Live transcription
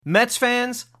Mets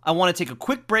fans, I want to take a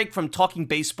quick break from talking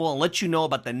baseball and let you know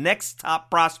about the next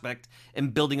top prospect in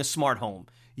building a smart home.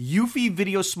 Eufy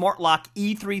Video Smart Lock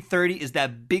E330 is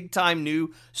that big-time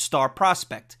new star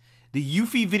prospect. The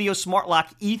Eufy Video Smart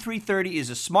Lock E330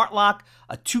 is a smart lock,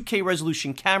 a 2K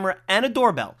resolution camera, and a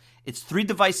doorbell. It's 3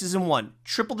 devices in one,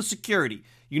 triple the security.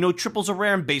 You know triples are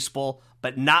rare in baseball,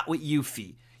 but not with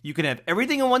Eufy. You can have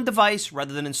everything in one device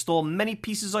rather than install many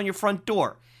pieces on your front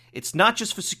door. It's not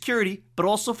just for security, but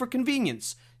also for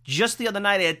convenience. Just the other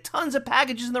night, I had tons of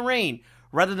packages in the rain.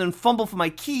 Rather than fumble for my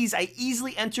keys, I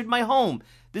easily entered my home.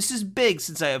 This is big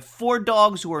since I have 4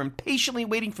 dogs who are impatiently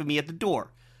waiting for me at the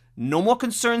door. No more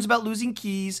concerns about losing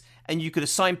keys, and you could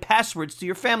assign passwords to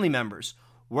your family members.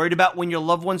 Worried about when your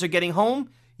loved ones are getting home?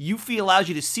 Eufy allows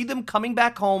you to see them coming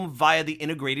back home via the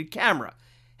integrated camera.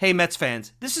 Hey Mets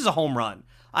fans, this is a home run.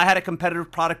 I had a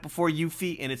competitive product before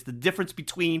Eufy, and it's the difference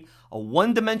between a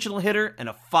one-dimensional hitter and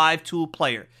a 5-tool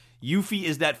player. Eufy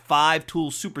is that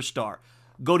 5-tool superstar.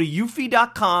 Go to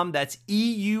eufy.com, that's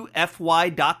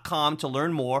EUFY.com to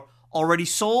learn more. Already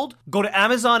sold? Go to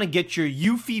Amazon and get your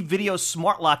Eufy Video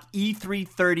Smart Lock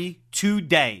E330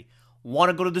 today.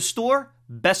 Want to go to the store?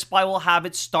 Best Buy will have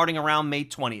it starting around May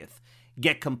 20th.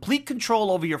 Get complete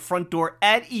control over your front door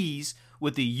at ease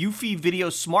with the Eufy Video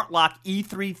Smart Lock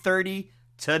E330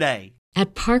 today.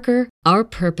 At Parker, our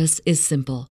purpose is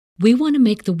simple. We want to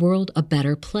make the world a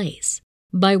better place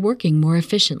by working more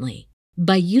efficiently,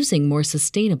 by using more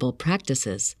sustainable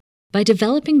practices, by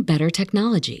developing better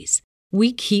technologies.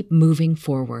 We keep moving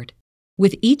forward.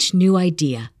 With each new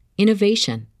idea,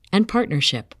 innovation, and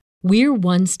partnership, we're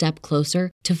one step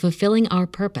closer to fulfilling our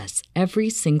purpose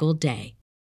every single day.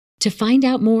 To find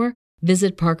out more,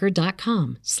 visit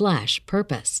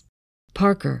parker.com/purpose.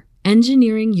 Parker,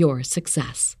 engineering your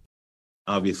success.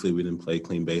 Obviously, we didn't play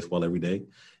clean baseball every day,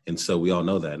 and so we all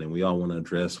know that, and we all want to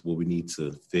address what we need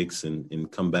to fix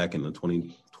and come back in the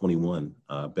 2021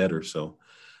 better. So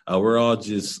we're all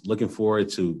just looking forward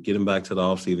to getting back to the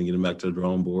offseason, getting back to the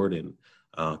drawing board, and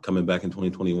coming back in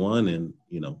 2021 and,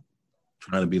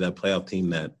 trying to be that playoff team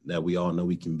that we all know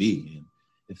we can be. And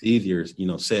it's easier,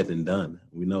 said than done.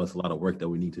 We know it's a lot of work that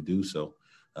we need to do, so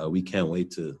we can't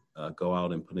wait to go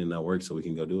out and put in that work so we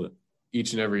can go do it.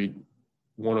 Each and every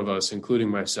one of us, including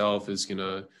myself, is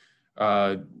gonna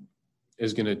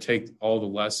take all the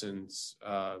lessons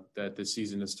that the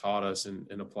season has taught us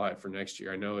and apply it for next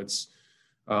year. I know it's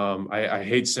I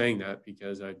hate saying that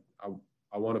because I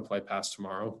want to play past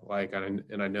tomorrow.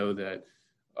 And I know that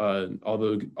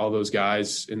all those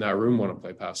guys in that room want to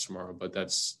play past tomorrow, but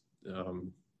that's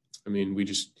we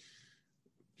just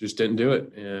didn't do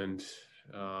it, and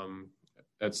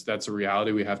that's a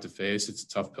reality we have to face. It's a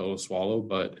tough pill to swallow,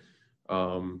 but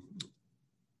our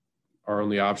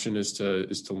only option is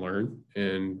to learn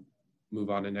and move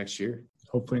on to next year.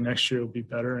 Hopefully next year will be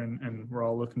better, and we're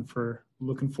all looking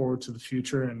forward to the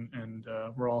future, and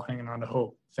we're all hanging on to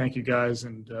hope. Thank you guys,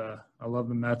 and I love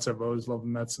the Mets. I've always loved the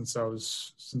Mets since I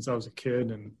was a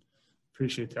kid, and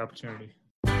appreciate the opportunity.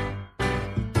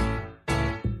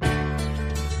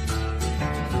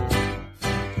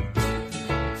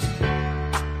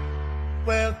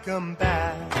 Welcome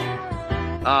back.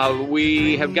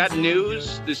 We have got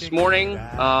news this morning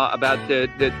about the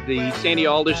Sandy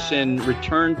Alderson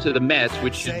return to the Mets,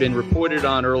 which has been reported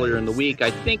on earlier in the week,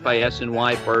 I think by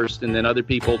SNY first, and then other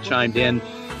people chimed in.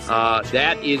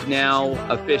 That is now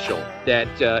official, that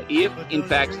if, in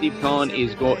fact, Steve Cohen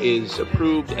is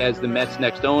approved as the Mets'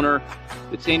 next owner,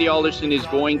 that Sandy Alderson is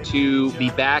going to be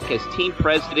back as team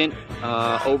president,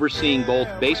 overseeing both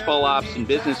baseball ops and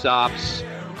business ops.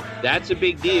 That's a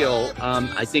big deal.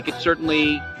 I think it's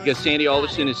certainly because Sandy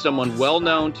Alderson is someone well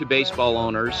known to baseball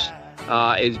owners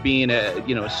as being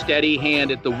a steady hand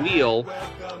at the wheel.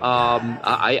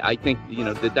 I think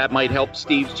that might help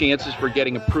Steve's chances for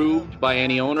getting approved by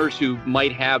any owners who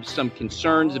might have some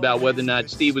concerns about whether or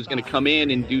not Steve was going to come in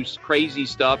and do crazy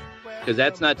stuff, because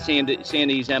that's not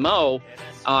Sandy's MO.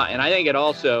 And I think it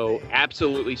also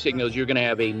absolutely signals you're going to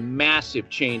have a massive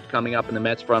change coming up in the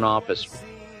Mets front office.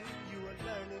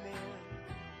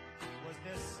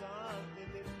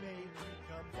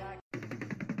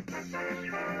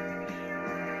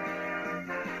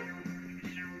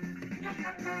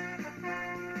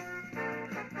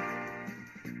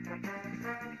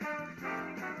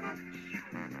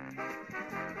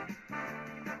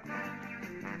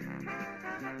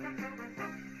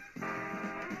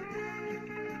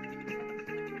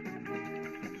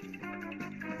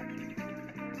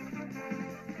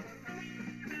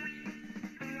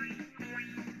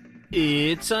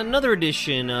 It's another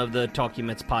edition of the Talking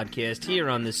Mets podcast here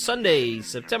on this Sunday,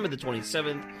 September the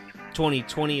 27th,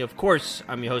 2020. Of course,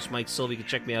 I'm your host, Mike Silva. You can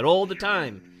check me out all the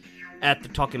time at the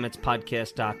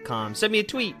TalkingMetsPodcast.com. Send me a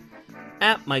tweet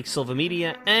at Mike Silva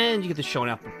Media, and you get the show on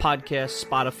Apple Podcasts,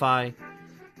 Spotify,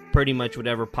 pretty much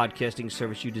whatever podcasting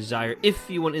service you desire. If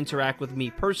you want to interact with me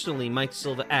personally, Mike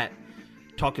Silva at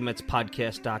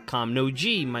TalkingMetsPodcast.com. No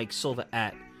G, Mike Silva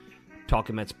at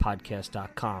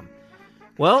TalkingMetsPodcast.com.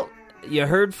 Well, you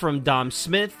heard from Dom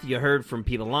Smith, you heard from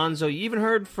Pete Alonso, you even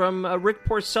heard from Rick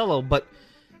Porcello, but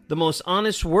the most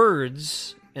honest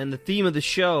words and the theme of the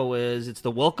show is it's the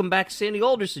Welcome Back Sandy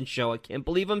Alderson show. I can't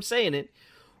believe I'm saying it.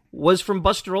 Was from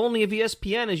Buster Olney of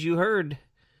ESPN, as you heard.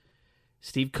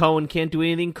 Steve Cohen can't do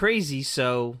anything crazy,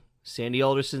 so Sandy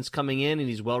Alderson's coming in, and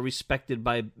he's well respected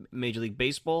by Major League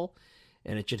Baseball,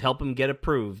 and it should help him get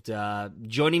approved.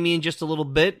 Joining me in just a little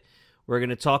bit, we're going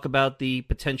to talk about the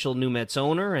potential new Mets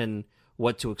owner and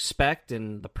what to expect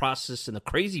and the process and the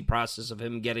crazy process of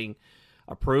him getting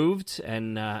approved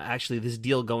and actually this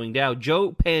deal going down.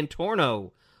 Joe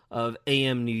Pantorno of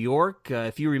AM New York.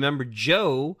 If you remember,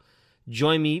 Joe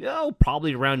joined me,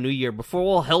 probably around New Year, before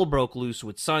all hell broke loose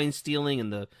with sign stealing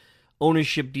and the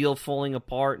ownership deal falling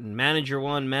apart and manager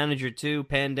 1, manager 2,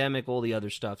 pandemic, all the other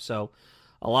stuff. So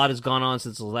a lot has gone on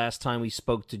since the last time we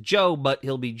spoke to Joe, but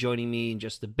he'll be joining me in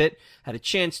just a bit. Had a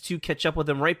chance to catch up with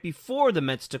him right before the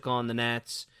Mets took on the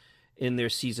Nats in their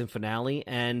season finale,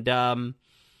 and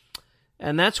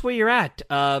that's where you're at.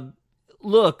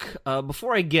 Look,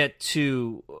 before I get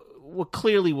to what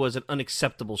clearly was an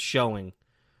unacceptable showing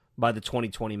by the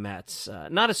 2020 Mets,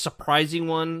 not a surprising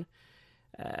one,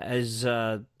 as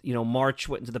March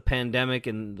went into the pandemic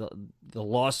and the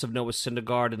loss of Noah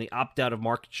Syndergaard and the opt-out of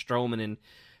Marcus Stroman and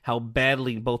how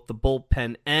badly both the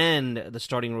bullpen and the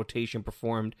starting rotation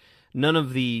performed. None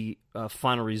of the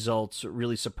final results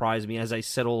really surprised me. As I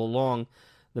said all along,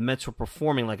 the Mets were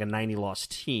performing like a 90-loss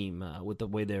team with the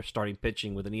way they're starting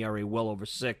pitching with an ERA well over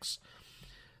 6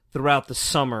 throughout the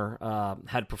summer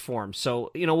had performed. So,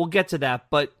 we'll get to that.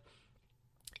 But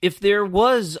if there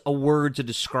was a word to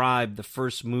describe the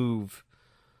first move,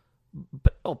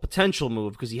 potential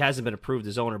move, because he hasn't been approved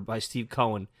as owner by Steve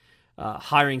Cohen,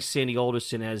 hiring Sandy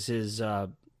Alderson as his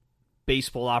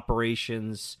baseball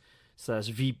operations /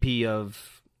 VP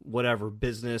of whatever,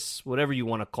 business, whatever you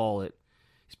want to call it.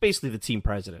 He's basically the team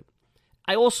president.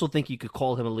 I also think you could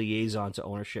call him a liaison to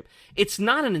ownership. It's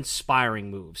not an inspiring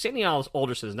move. Sandy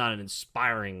Alderson is not an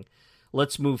inspiring,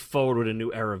 let's move forward with a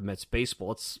new era of Mets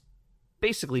baseball. It's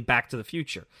basically Back to the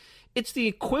Future. It's the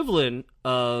equivalent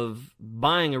of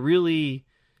buying a really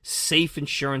safe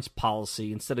insurance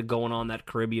policy instead of going on that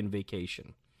Caribbean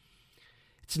vacation.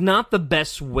 It's not the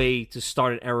best way to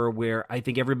start an era where I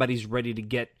think everybody's ready to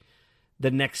get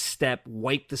the next step,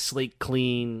 wipe the slate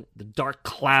clean, the dark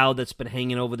cloud that's been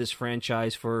hanging over this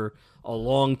franchise for a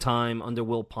long time under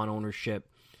Will Pond ownership.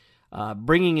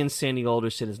 Bringing in Sandy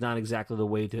Alderson is not exactly the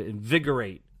way to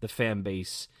invigorate the fan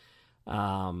base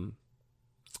and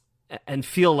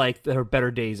feel like there are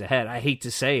better days ahead. I hate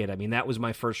to say it. I mean, that was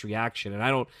my first reaction, and I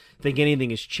don't think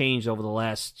anything has changed over the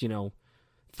last,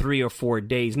 3 or 4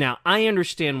 days. Now, I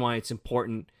understand why it's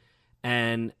important,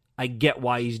 and I get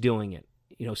why he's doing it.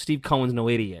 Steve Cohen's no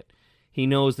idiot. He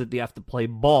knows that they have to play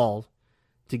ball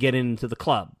to get into the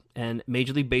club. And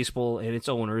Major League Baseball and its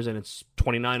owners, and its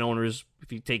 29 owners,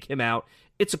 if you take him out,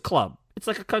 it's a club. It's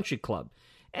like a country club.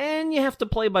 And you have to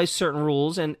play by certain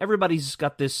rules, and everybody's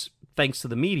got this thanks to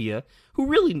the media, who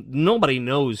really, nobody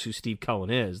knows who Steve Cohen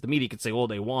is. The media can say all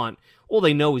they want. All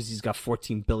they know is he's got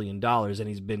 $14 billion, and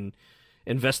he's been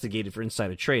investigated for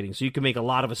insider trading. So you can make a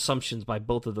lot of assumptions by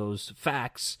both of those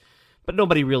facts, but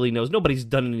nobody really knows. Nobody's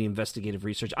done any investigative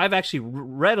research. I've actually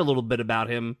read a little bit about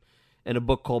him in a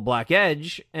book called Black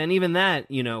Edge, and even that,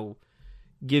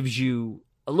 gives you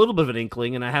a little bit of an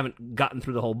inkling, and I haven't gotten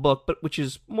through the whole book, but which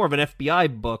is more of an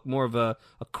FBI book, more of a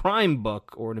crime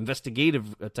book or an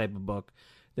investigative type of book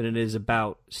than it is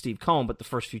about Steve Cohen, but the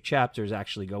first few chapters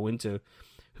actually go into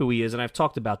who he is, and I've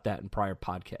talked about that in prior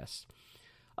podcasts.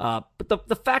 But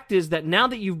the fact is that now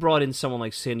that you've brought in someone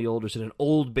like Sandy Alderson, an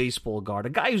old baseball guard, a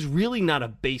guy who's really not a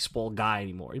baseball guy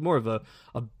anymore, he's more of a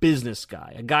business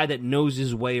guy, a guy that knows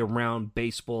his way around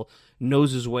baseball,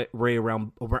 knows his way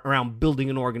around building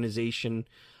an organization,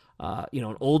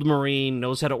 an old Marine,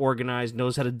 knows how to organize,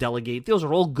 knows how to delegate. Those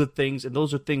are all good things, and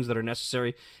those are things that are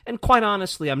necessary. And quite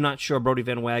honestly, I'm not sure Brodie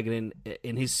Van Wagenen,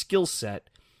 in his skill set,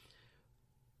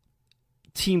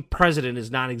 team president is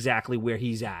not exactly where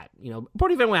he's at.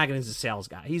 Brodie Van Wagenen is a sales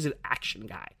guy. He's an action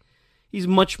guy. He's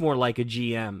much more like a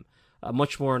GM,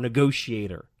 much more a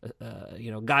negotiator.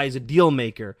 Guy is a deal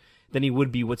maker than he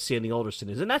would be what Sandy Alderson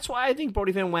is. And that's why I think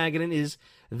Brodie Van Wagenen is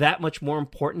that much more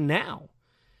important now.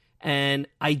 And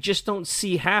I just don't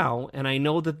see how, and I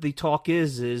know that the talk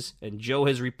is, and Joe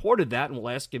has reported that, and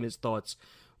we'll ask him his thoughts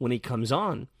when he comes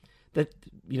on, that,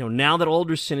 now that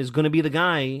Alderson is going to be the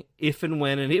guy, if and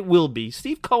when, and it will be,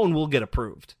 Steve Cohen will get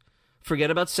approved. Forget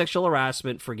about sexual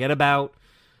harassment, forget about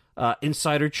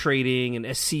insider trading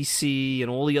and SEC and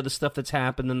all the other stuff that's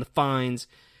happened and the fines.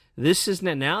 This is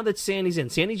now that Sandy's in.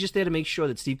 Sandy's just there to make sure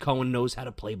that Steve Cohen knows how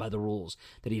to play by the rules,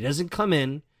 that he doesn't come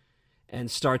in and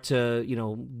start to,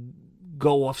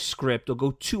 go off script or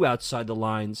go too outside the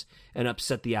lines and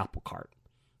upset the apple cart.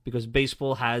 Because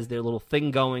baseball has their little thing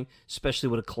going, especially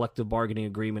with a collective bargaining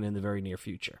agreement in the very near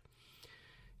future.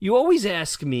 You always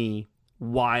ask me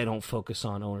why I don't focus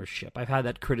on ownership. I've had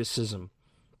that criticism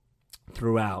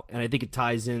throughout, and I think it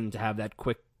ties in to have that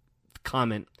quick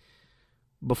comment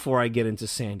before I get into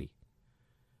Sandy.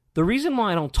 The reason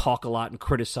why I don't talk a lot and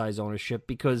criticize ownership,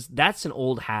 because that's an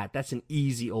old hat. That's an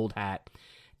easy old hat.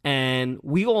 And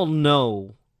we all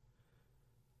know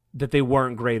that they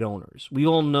weren't great owners. We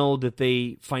all know that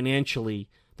they financially,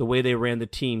 the way they ran the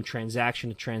team, transaction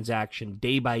to transaction,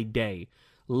 day by day,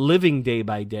 living day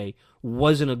by day,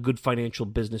 wasn't a good financial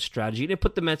business strategy. And it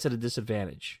put the Mets at a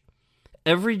disadvantage.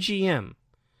 Every GM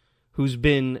who's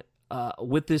been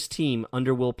with this team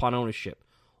under Wilpon ownership,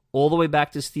 all the way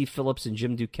back to Steve Phillips and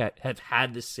Jim Duquette, have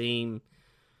had the same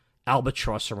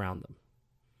albatross around them.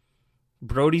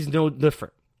 Brody's no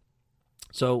different.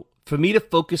 So for me to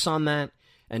focus on that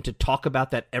and to talk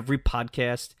about that every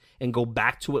podcast and go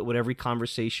back to it with every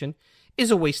conversation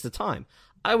is a waste of time.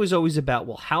 I was always about,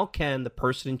 well, how can the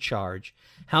person in charge,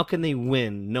 how can they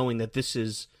win knowing that this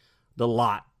is the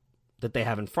lot that they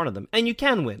have in front of them? And you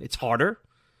can win. It's harder,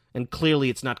 and clearly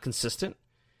it's not consistent.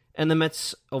 And the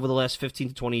Mets, over the last 15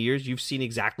 to 20 years, you've seen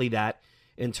exactly that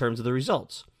in terms of the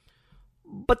results.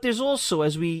 But there's also,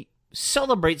 as we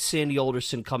celebrate Sandy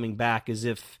Alderson coming back as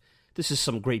if this is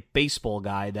some great baseball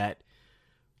guy that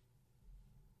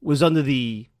was under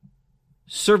the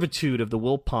servitude of the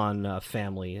Wilpon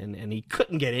family, and he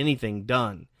couldn't get anything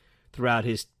done throughout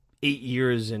his 8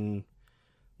 years in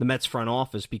the Mets front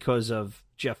office because of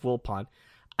Jeff Wilpon.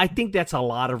 I think that's a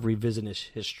lot of revisionist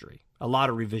history.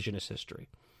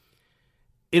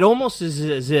 It almost is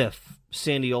as if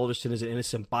Sandy Alderson is an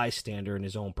innocent bystander in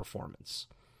his own performance.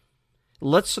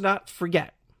 Let's not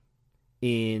forget,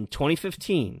 in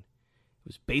 2015, it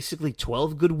was basically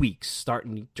 12 good weeks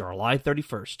starting July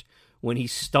 31st when he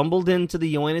stumbled into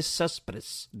the Yoenis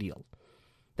Cespedes deal.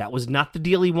 That was not the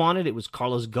deal he wanted. It was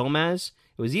Carlos Gomez.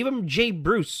 It was even Jay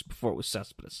Bruce before it was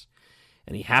Cespedes.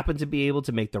 And he happened to be able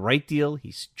to make the right deal.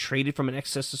 He's traded from an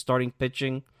excess of starting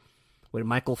pitching with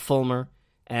Michael Fulmer,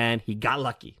 and he got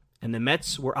lucky. And the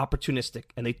Mets were opportunistic,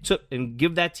 and they took, and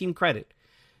give that team credit,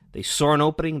 they saw an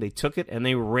opening, they took it, and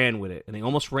they ran with it. And they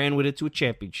almost ran with it to a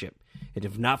championship. And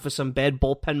if not for some bad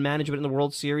bullpen management in the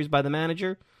World Series by the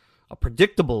manager, a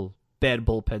predictable bad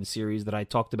bullpen series that I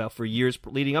talked about for years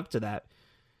leading up to that,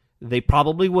 they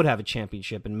probably would have a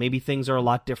championship, and maybe things are a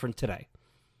lot different today.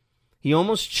 He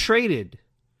almost traded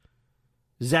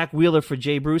Zach Wheeler for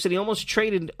Jay Bruce, and he almost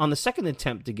traded on the second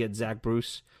attempt to get Zach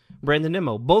Bruce, Brandon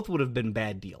Nimmo. Both would have been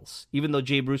bad deals. Even though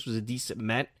Jay Bruce was a decent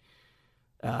Met,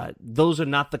 those are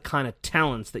not the kind of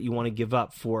talents that you want to give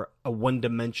up for a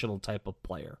one-dimensional type of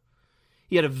player.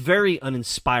 He had a very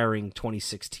uninspiring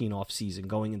 2016 offseason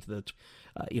going into the,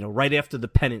 right after the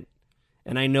pennant.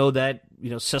 And I know that,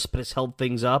 Cespedes held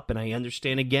things up, and I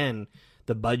understand, again,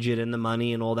 the budget and the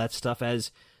money and all that stuff as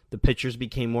the pitchers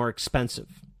became more expensive.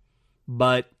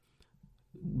 But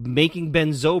making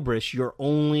Ben Zobrist your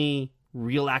only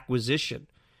real acquisition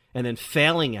and then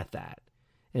failing at that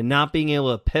and not being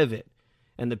able to pivot,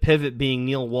 and the pivot being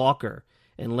Neil Walker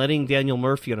and letting Daniel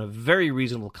Murphy on a very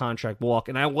reasonable contract walk.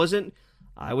 And I was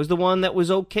the one that was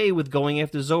okay with going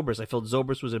after Zobrist. I felt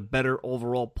Zobrist was a better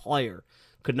overall player.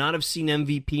 Could not have seen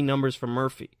MVP numbers from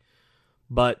Murphy.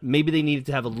 But maybe they needed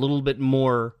to have a little bit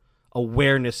more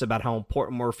awareness about how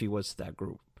important Murphy was to that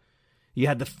group. You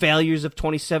had the failures of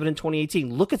 2017 and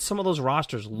 2018. Look at some of those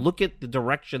rosters. Look at the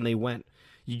direction they went.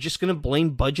 You're just going to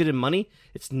blame budget and money?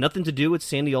 It's nothing to do with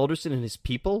Sandy Alderson and his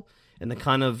people and the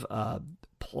kind of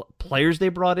players they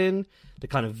brought in, the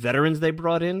kind of veterans they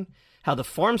brought in, how the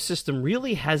farm system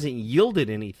really hasn't yielded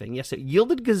anything. Yes, it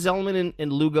yielded Gazelman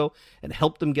and Lugo and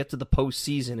helped them get to the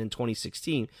postseason in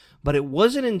 2016, but it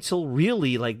wasn't until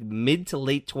really like mid to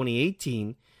late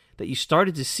 2018 that you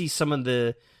started to see some of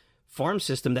the farm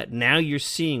system that now you're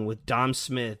seeing with Dom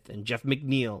Smith and Jeff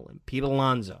McNeil and Pete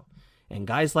Alonso and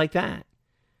guys like that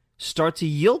start to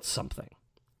yield something.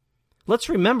 Let's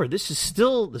remember, this is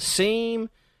still the same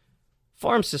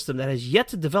farm system that has yet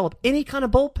to develop any kind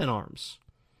of bullpen arms.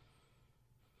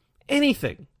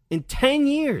 Anything. In 10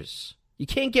 years, you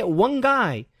can't get one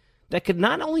guy that could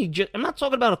not only I'm not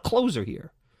talking about a closer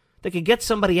here, that could get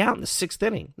somebody out in the 6th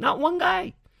inning. Not one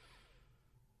guy.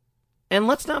 And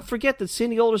let's not forget that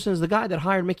Sandy Alderson is the guy that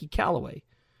hired Mickey Callaway,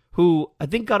 who I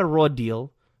think got a raw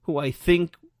deal, who I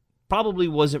think probably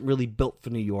wasn't really built for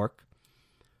New York,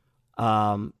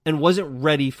 and wasn't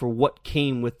ready for what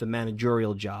came with the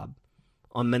managerial job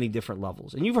on many different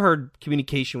levels. And you've heard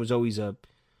communication was always a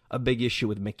big issue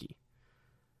with Mickey.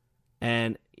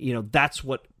 And, that's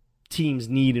what teams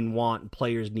need and want and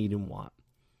players need and want.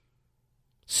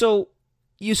 So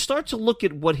you start to look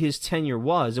at what his tenure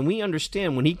was, and we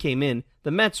understand when he came in,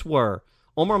 the Mets were,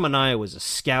 Omar Minaya was a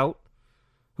scout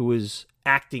who was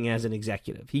acting as an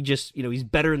executive. He just, he's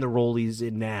better in the role he's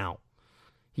in now.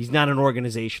 He's not an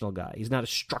organizational guy. He's not a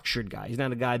structured guy. He's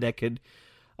not a guy that could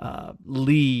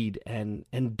lead and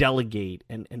delegate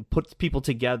and put people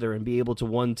together and be able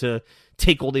to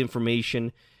take all the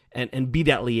information and be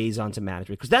that liaison to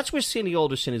management. Because that's where Sandy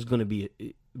Alderson is going to be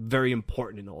very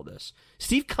important in all this.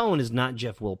 Steve Cohen is not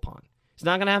Jeff Wilpon. He's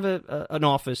not going to have an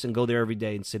office and go there every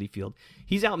day in Citi Field.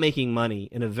 He's out making money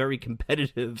in a very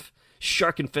competitive,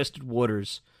 shark-infested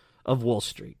waters of Wall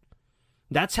Street.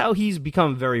 That's how he's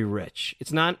become very rich.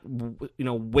 It's not,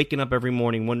 waking up every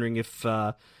morning wondering if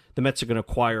the Mets are going to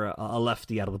acquire a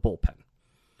lefty out of the bullpen.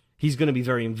 He's going to be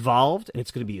very involved, and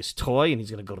it's going to be his toy, and he's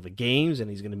going to go to the games,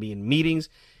 and he's going to be in meetings.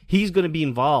 He's going to be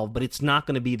involved, but it's not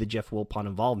going to be the Jeff Wilpon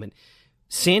involvement.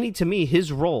 Sandy, to me,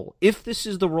 his role, if this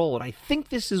is the role, and I think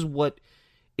this is what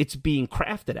it's being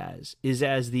crafted as, is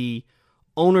as the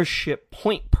ownership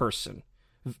point person,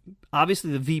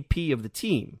 obviously the VP of the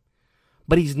team,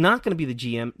 but he's not going to be the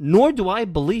GM, nor do I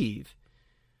believe,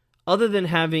 other than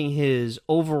having his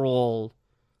overall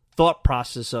thought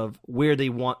process of where he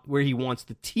wants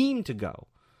the team to go.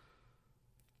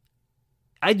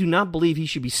 I do not believe he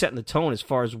should be setting the tone as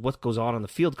far as what goes on the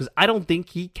field, because I don't think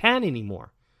he can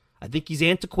anymore. I think he's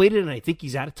antiquated, and I think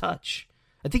he's out of touch.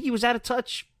 I think he was out of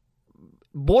touch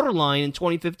borderline in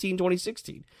 2015,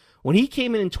 2016. When he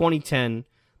came in 2010,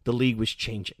 the league was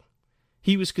changing.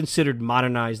 He was considered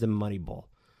modernized and Moneyball.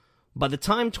 By the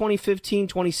time 2015,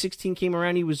 2016 came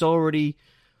around, he was already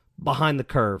behind the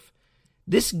curve.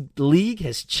 This league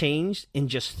has changed in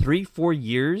just 3-4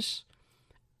 years.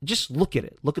 Just look at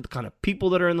it. Look at the kind of people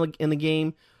that are in the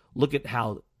game. Look at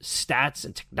how stats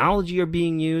and technology are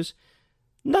being used.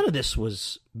 None of this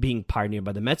was being pioneered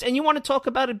by the Mets. And you want to talk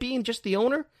about it being just the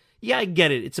owner? Yeah, I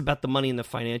get it. It's about the money and the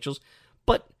financials.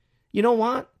 But you know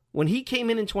what? When he came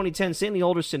in 2010, Sandy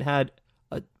Alderson had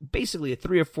basically a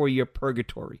 3 or 4 year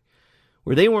purgatory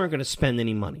where they weren't going to spend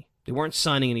any money. They weren't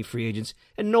signing any free agents,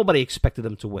 and nobody expected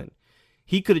them to win.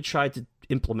 He could have tried to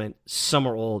implement some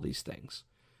or all of these things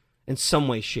in some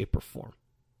way, shape, or form.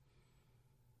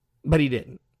 But he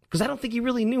didn't, because I don't think he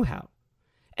really knew how.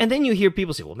 And then you hear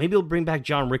people say, well, maybe he'll bring back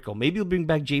John Ricco. Maybe he'll bring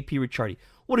back J.P. Ricciardi.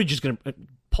 What are you just going to...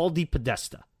 Paul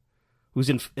DePodesta, who's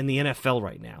in the NFL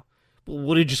right now.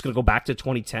 What are you just going to go back to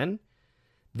 2010?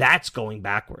 That's going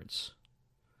backwards.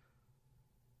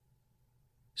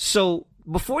 So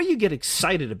before you get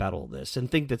excited about all this and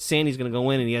think that Sandy's going to go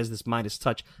in and he has this Midas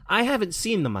touch, I haven't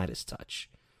seen the Midas touch.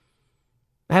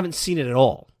 I haven't seen it at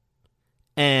all.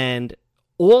 And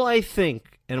all I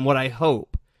think and what I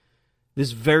hope,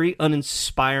 this very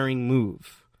uninspiring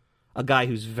move, a guy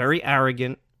who's very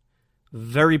arrogant,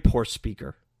 very poor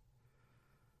speaker,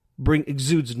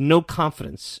 exudes no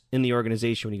confidence in the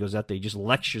organization when he goes out there. He just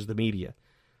lectures the media.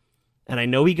 And I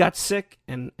know he got sick,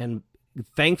 and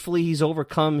thankfully he's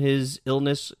overcome his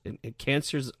illness.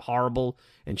 Cancer's horrible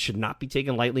and should not be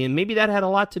taken lightly. And maybe that had a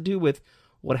lot to do with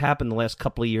what happened the last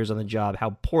couple of years on the job,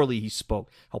 how poorly he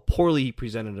spoke, how poorly he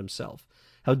presented himself,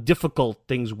 how difficult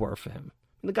things were for him.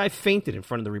 And the guy fainted in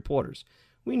front of the reporters.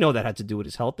 We know that had to do with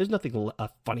his health. There's nothing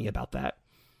funny about that.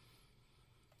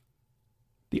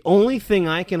 The only thing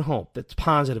I can hope that's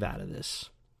positive out of this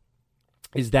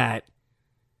is that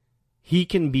he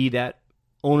can be that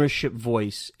ownership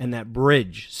voice and that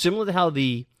bridge, similar to how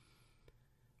the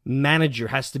manager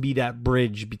has to be that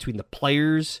bridge between the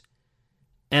players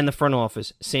and the front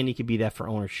office. Sandy could be that for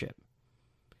ownership.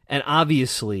 And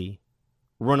obviously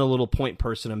run a little point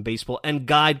person in baseball and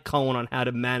guide Cohen on how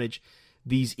to manage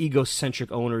these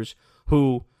egocentric owners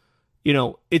who, you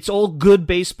know, it's all good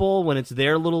baseball when it's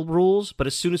their little rules, but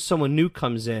as soon as someone new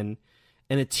comes in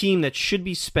and a team that should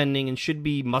be spending and should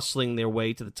be muscling their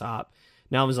way to the top,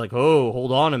 now it's like, oh,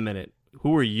 hold on a minute.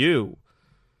 Who are you?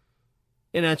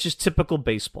 And that's just typical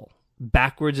baseball.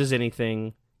 Backwards as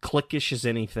anything, cliquish as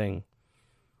anything,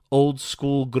 old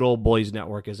school good old boys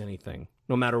network as anything,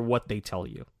 no matter what they tell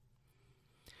you.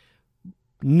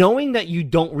 knowing that you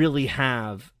don't really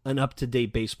have an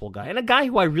up-to-date baseball guy, and a guy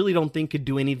who I really don't think could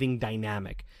do anything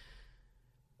dynamic,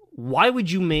 why would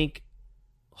you make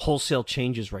wholesale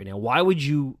changes right now? Why would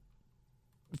you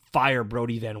fire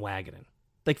Brodie Van Wagenen?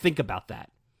 Like, think about that.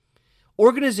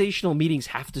 Organizational meetings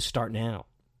have to start now.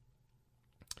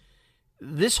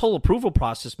 This whole approval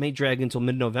process may drag until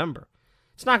mid-November.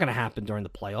 It's not going to happen during the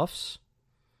playoffs.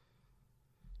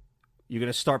 You're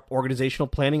going to start organizational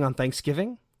planning on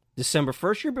Thanksgiving? December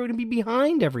 1st, you're going to be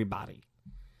behind everybody.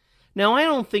 Now, I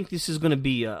don't think this is going to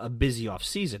be a busy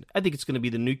offseason. I think it's going to be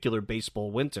the nuclear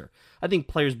baseball winter. I think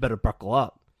players better buckle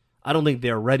up. I don't think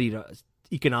they're ready to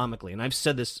economically, and I've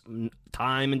said this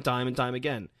time and time and time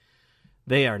again,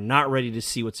 they are not ready to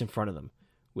see what's in front of them.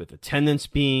 With attendance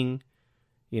being,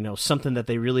 something that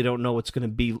they really don't know what's going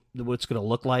to be, what's going to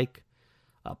look like.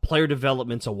 Player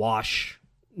development's a wash.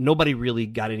 Nobody really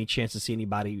got any chance to see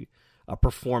anybody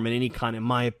perform in any kind, in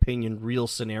my opinion, real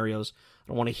scenarios. I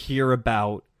don't want to hear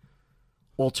about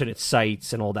alternate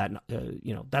sites and all that.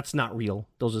 That's not real.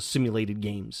 Those are simulated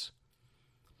games.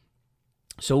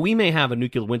 So we may have a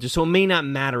nuclear winter, so it may not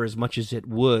matter as much as it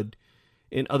would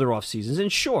in other off seasons.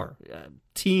 And sure,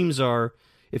 teams are,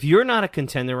 if you're not a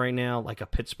contender right now, like a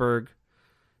Pittsburgh,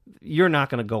 you're not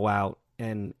going to go out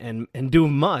and do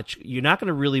much. You're not going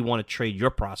to really want to trade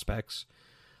your prospects.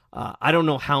 I don't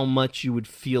know how much you would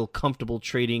feel comfortable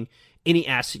trading any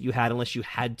asset you had unless you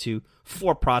had to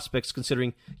for prospects,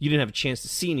 considering you didn't have a chance to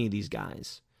see any of these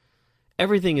guys.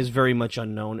 Everything is very much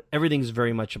unknown. Everything is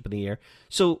very much up in the air.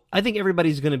 So I think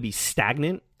everybody's going to be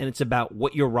stagnant, and it's about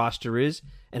what your roster is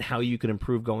and how you can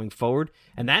improve going forward.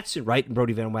 And that's right in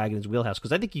Brodie Van Wagenen's wheelhouse,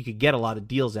 because I think you could get a lot of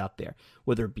deals out there,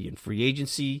 whether it be in free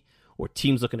agency or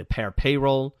teams looking to pair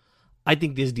payroll. I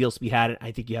think there's deals to be had.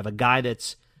 I think you have a guy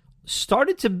that's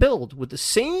started to build with the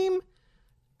same,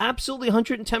 absolutely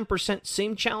 110%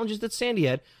 same challenges that Sandy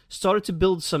had, started to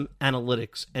build some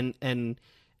analytics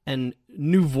and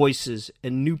new voices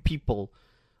and new people.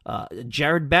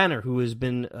 Jared Banner, who has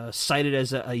been cited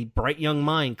as a bright young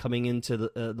mind coming into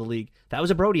the league, that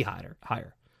was a Brodie hire.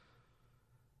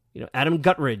 Adam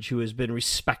Gutridge, who has been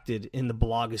respected in the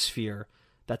blogosphere,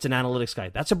 that's an analytics guy.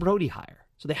 That's a Brodie hire.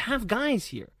 So they have guys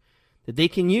here that they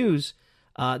can use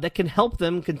that can help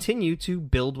them continue to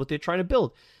build what they're trying to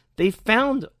build. They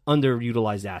found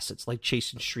underutilized assets like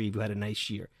Chasen Shreve, who had a nice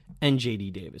year, and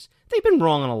J.D. Davis. They've been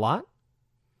wrong on a lot.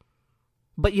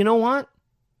 But you know what?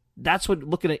 That's what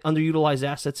looking at underutilized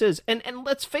assets is. And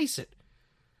let's face it,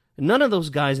 none of those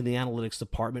guys in the analytics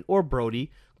department or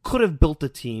Brodie could have built a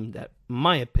team that, in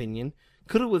my opinion,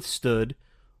 could have withstood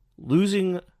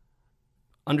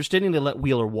understanding to let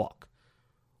Wheeler walk,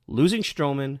 losing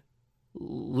Stroman,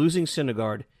 losing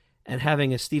Syndergaard, and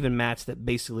having a Steven Matz that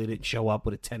basically didn't show up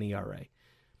with a 10 ERA.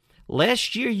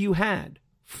 Last year you had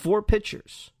 4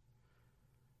 pitchers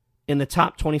in the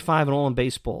top 25 and all in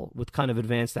baseball with kind of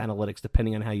advanced analytics,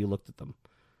 depending on how you looked at them,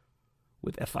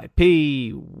 with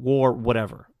FIP, WAR,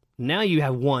 whatever. Now you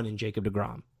have 1 in Jacob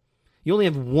deGrom. You only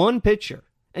have 1 pitcher,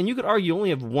 and you could argue you only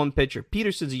have 1 pitcher.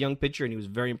 Peterson's a young pitcher, and he was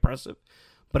very impressive.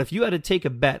 But if you had to take a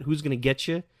bet who's going to get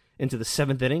you into the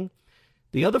 7th inning,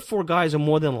 the other 4 guys are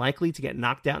more than likely to get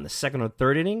knocked out in the 2nd or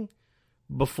 3rd inning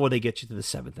before they get you to the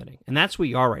 7th inning. And that's where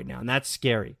you are right now, and that's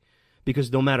scary.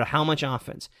 Because no matter how much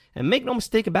offense, and make no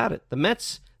mistake about it, the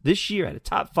Mets this year had a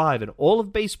top 5 in all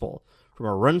of baseball from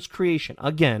a runs creation,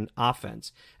 again,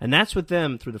 offense. And that's with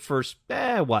them through the first,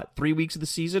 3 weeks of the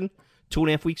season,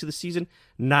 2.5 weeks of the season,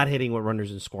 not hitting with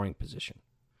runners in scoring position.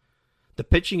 The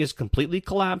pitching is completely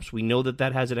collapsed. We know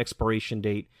that has an expiration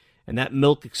date, and that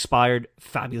milk expired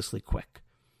fabulously quick.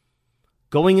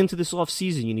 Going into this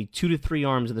offseason, you need 2 to 3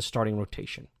 arms in the starting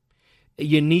rotation.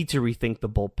 You need to rethink the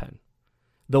bullpen.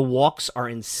 The walks are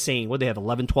insane. What, they have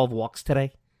 11, 12 walks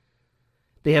today?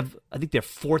 They have, I think they're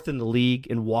 4th in the league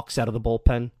in walks out of the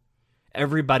bullpen.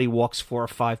 Everybody walks 4 or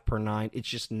 5 per 9. It's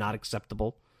just not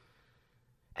acceptable.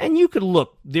 And you could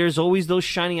look, there's always those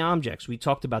shiny objects. We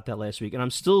talked about that last week. And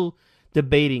I'm still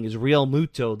debating, is Real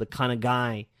Muto the kind of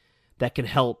guy that can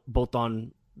help both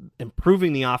on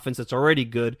improving the offense that's already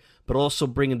good, but also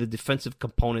bringing the defensive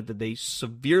component that they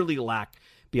severely lack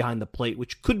behind the plate,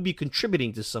 which could be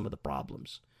contributing to some of the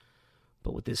problems.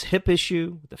 But with this hip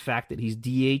issue, with the fact that he's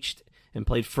DH'd and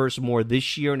played first more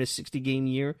this year in a 60-game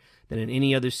year than in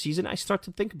any other season, I start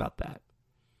to think about that.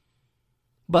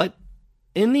 But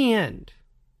in the end,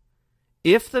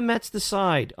 if the Mets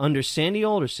decide under Sandy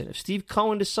Alderson, if Steve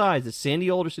Cohen decides that Sandy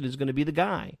Alderson is going to be the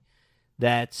guy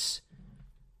that's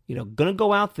going to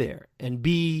go out there and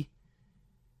be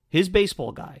his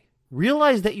baseball guy,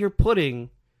 realize that you're putting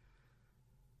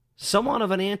somewhat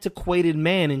of an antiquated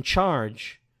man in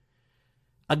charge,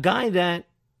 a guy that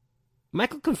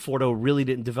Michael Conforto really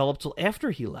didn't develop till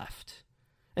after he left.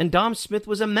 And Dom Smith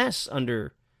was a mess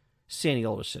under Sandy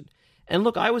Alderson. And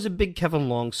look, I was a big Kevin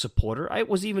Long supporter. I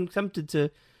was even tempted to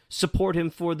support him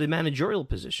for the managerial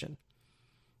position.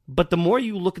 But the more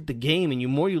you look at the game and the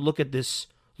more you look at this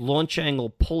launch angle,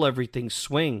 pull everything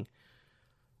swing,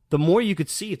 the more you could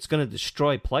see it's going to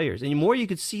destroy players. And the more you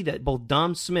could see that both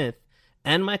Dom Smith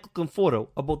and Michael Conforto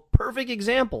are both perfect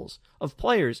examples of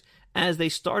players as they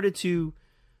started to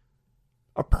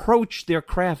approach their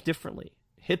craft differently.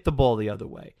 Hit the ball the other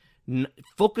way.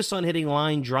 Focus on hitting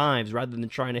line drives rather than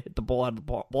trying to hit the ball out of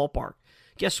the ballpark.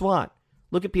 Guess what?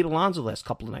 Look at Pete Alonso the last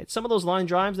couple of nights. Some of those line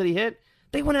drives that he hit,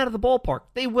 they went out of the ballpark.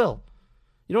 They will.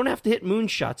 You don't have to hit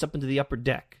moonshots up into the upper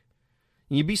deck.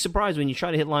 And you'd be surprised when you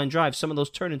try to hit line drives, some of those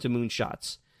turn into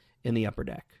moonshots in the upper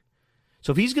deck.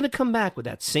 So if he's going to come back with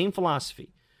that same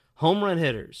philosophy, home run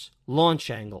hitters, launch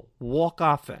angle, walk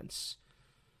offense,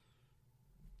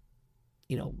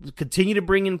 continue to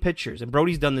bring in pitchers, and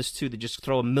Brody's done this too, that just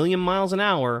throw 1,000,000 miles an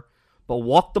hour, but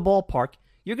walk the ballpark,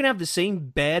 you're going to have the same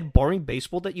bad, boring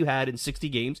baseball that you had in 60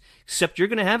 games, except you're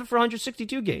going to have it for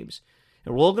 162 games.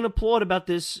 And we're all going to applaud about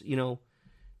this,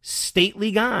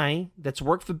 stately guy that's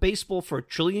worked for baseball for 1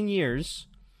 trillion years,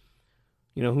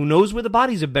 who knows where the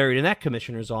bodies are buried in that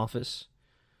commissioner's office.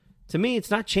 To me,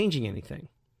 it's not changing anything.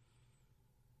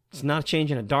 It's not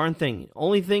changing a darn thing.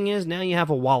 Only thing is, now you have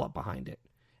a wallet behind it.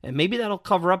 And maybe that'll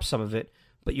cover up some of it,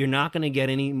 but you're not going to get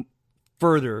any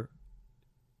further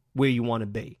where you want to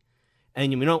be.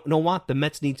 And you know what? The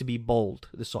Mets need to be bold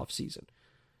this offseason.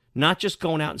 Not just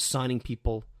going out and signing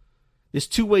people. There's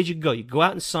two ways you can go. You go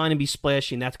out and sign and be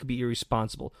splashy, and that could be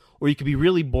irresponsible. Or you could be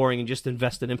really boring and just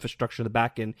invest in infrastructure in the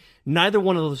back end. Neither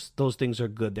one of those things are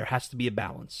good. There has to be a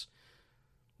balance.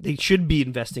 They should be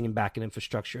investing in back end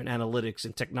infrastructure and analytics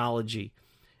and technology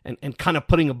and kind of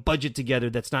putting a budget together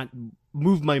that's not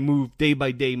move by move, day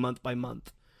by day, month by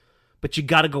month. But you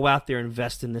got to go out there and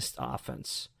invest in this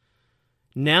offense.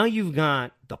 Now you've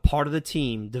got the part of the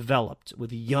team developed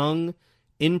with young,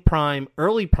 in prime,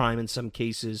 early prime in some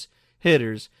cases,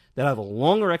 hitters that have a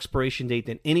longer expiration date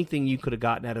than anything you could have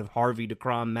gotten out of Harvey,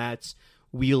 DeGrom, Matz,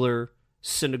 Wheeler,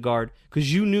 Syndergaard,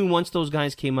 because you knew once those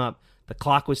guys came up, the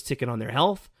clock was ticking on their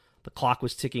health, the clock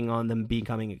was ticking on them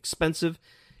becoming expensive.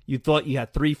 You thought you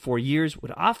had 3-4 years.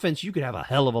 With offense, you could have a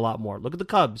hell of a lot more. Look at the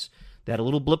Cubs. They had a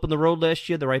little blip on the road last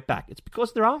year. They're right back. It's because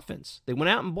of their offense. They went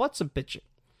out and bought some pitching.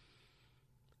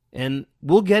 And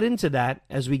we'll get into that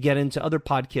as we get into other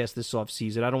podcasts this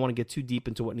offseason. I don't want to get too deep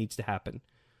into what needs to happen.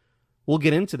 We'll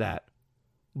get into that.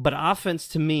 But offense,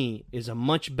 to me, is a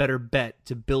much better bet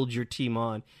to build your team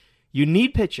on. You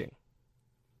need pitching.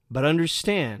 But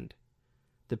understand,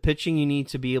 the pitching you need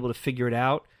to be able to figure it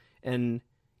out and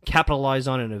capitalize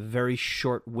on it in a very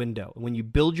short window. When you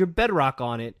build your bedrock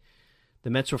on it,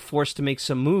 the Mets were forced to make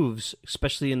some moves,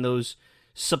 especially in those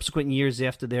subsequent years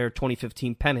after their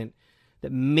 2015 pennant,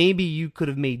 that maybe you could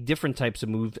have made different types of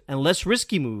moves and less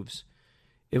risky moves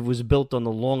if it was built on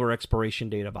the longer expiration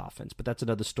date of offense. But that's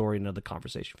another story, another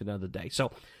conversation for another day.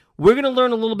 So we're going to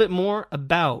learn a little bit more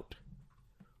about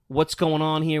what's going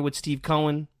on here with Steve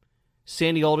Cohen.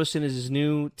 Sandy Alderson is his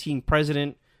new team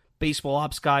president, baseball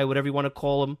ops guy, whatever you want to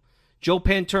call him. Joe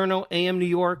Paterno, AM New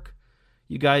York.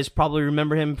 You guys probably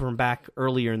remember him from back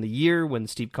earlier in the year when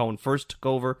Steve Cohen first took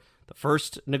over the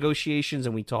first negotiations,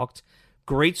 and we talked.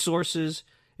 Great sources.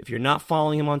 If you're not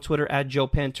following him on Twitter, at Joe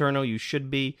Paterno, you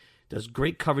should be. Does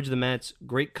great coverage of the Mets,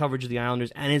 great coverage of the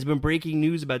Islanders, and has been breaking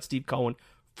news about Steve Cohen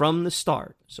from the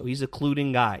start. So he's a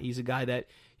clued-in guy. He's a guy that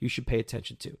you should pay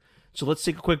attention to. So let's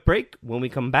take a quick break. When we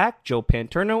come back, Joe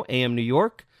Paterno, AM New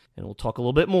York, and we'll talk a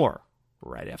little bit more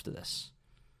right after this.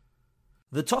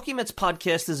 The Talking Mets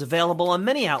podcast is available on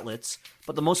many outlets,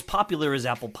 but the most popular is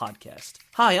Apple Podcast.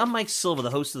 Hi, I'm Mike Silva, the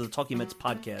host of the Talking Mets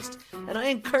podcast, and I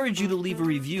encourage you to leave a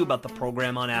review about the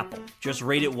program on Apple. Just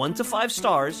rate it 1 to 5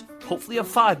 stars, hopefully a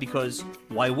 5 because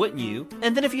why wouldn't you?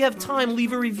 And then if you have time,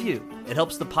 leave a review. It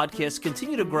helps the podcast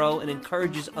continue to grow and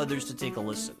encourages others to take a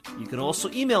listen. You can also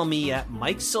email me at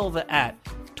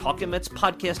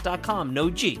MikeSilva@TalkingMetsPodcast.com, no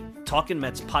G,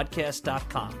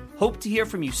 TalkingMetsPodcast.com. Hope to hear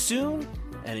from you soon,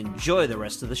 and enjoy the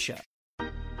rest of the show.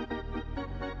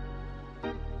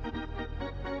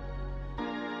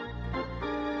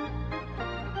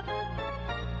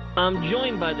 I'm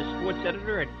joined by the sports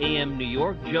editor at AM New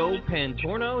York, Joe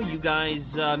Paterno. You guys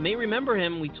may remember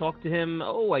him. We talked to him,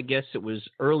 I guess it was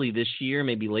early this year,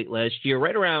 maybe late last year,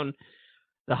 right around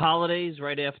the holidays,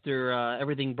 right after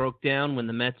everything broke down when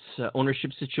the Mets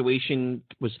ownership situation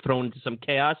was thrown into some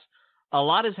chaos. A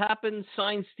lot has happened,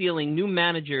 sign stealing, new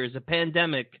managers, a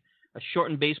pandemic, a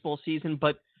shortened baseball season.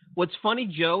 But what's funny,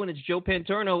 Joe, and it's Joe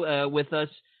Paterno with us,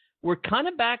 we're kind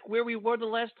of back where we were the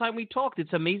last time we talked.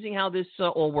 It's amazing how this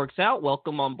all works out.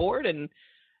 Welcome on board, and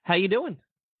how you doing?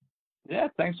 Yeah,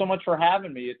 thanks so much for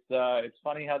having me. It's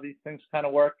funny how these things kind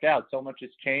of work out. So much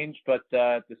has changed, but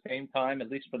at the same time,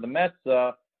 at least for the Mets,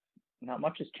 not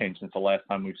much has changed since the last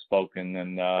time we've spoken.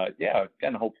 And yeah,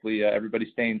 again, hopefully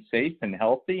everybody's staying safe and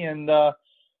healthy, and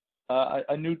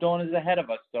a new dawn is ahead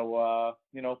of us. So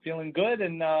feeling good,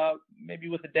 and maybe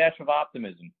with a dash of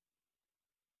optimism.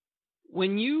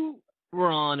 When you were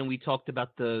on and we talked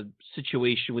about the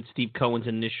situation with Steve Cohen's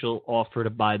initial offer to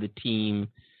buy the team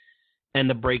and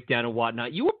the breakdown and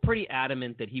whatnot, you were pretty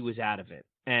adamant that he was out of it.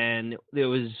 And there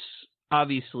was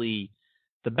obviously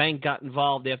the bank got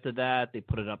involved after that. They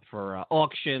put it up for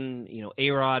auction.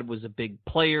 A-Rod was a big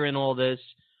player in all this.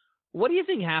 What do you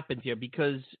think happened here?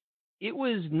 Because it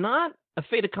was not a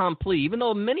fait accompli, even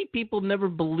though many people never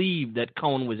believed that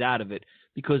Cohen was out of it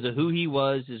because of who he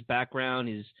was, his background,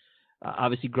 his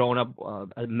obviously growing up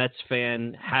a Mets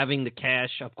fan, having the cash,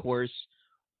 of course.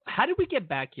 How did we get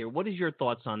back here? What is your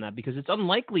thoughts on that? Because it's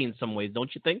unlikely in some ways,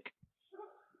 don't you think?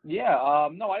 Yeah,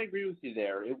 no, I agree with you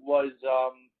there. It was,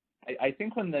 I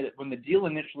think when the deal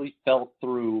initially fell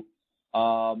through,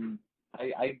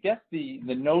 I guess the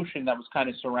notion that was kind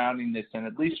of surrounding this, and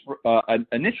at least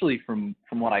initially from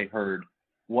what I heard,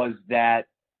 was that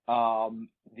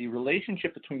the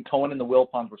relationship between Cohen and the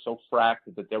Wilpons were so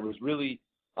fractured that there was really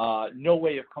no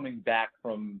way of coming back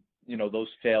from those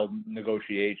failed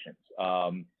negotiations.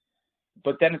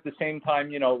 But then at the same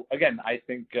time, again, I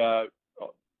think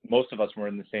most of us were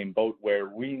in the same boat where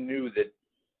we knew that,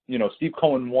 Steve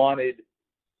Cohen wanted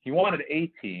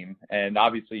a team, and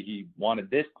obviously he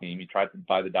wanted this team. He tried to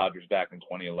buy the Dodgers back in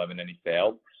 2011 and he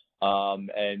failed.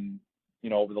 And,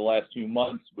 over the last few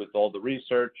months with all the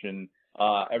research and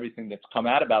everything that's come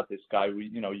out about this guy,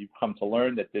 you've come to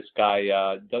learn that this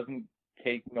guy doesn't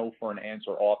take no for an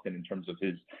answer often in terms of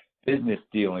his business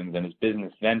dealings and his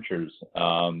business ventures.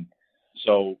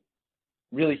 So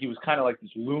really he was kind of like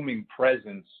this looming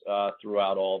presence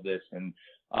throughout all this. And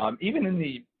even in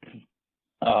the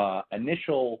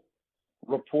initial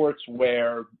reports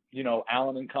where,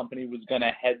 Allen and Company was going to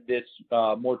head this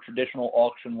more traditional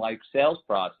auction-like sales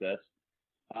process,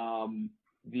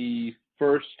 the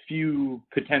first few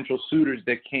potential suitors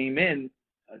that came in,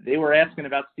 they were asking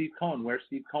about Steve Cohen. Where's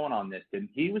Steve Cohen on this? And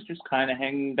he was just kind of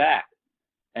hanging back.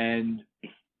 And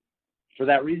for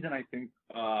that reason, I think,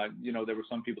 there were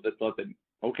some people that thought that,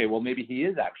 okay, well, maybe he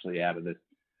is actually out of this.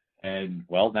 And,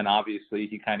 well, then obviously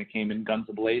he kind of came in guns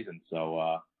a-blazing.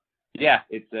 So, yeah,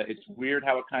 it's weird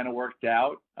how it kind of worked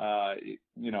out.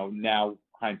 Now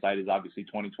hindsight is obviously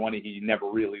 2020. He never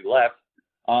really left.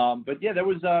 But, yeah, there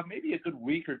was maybe a good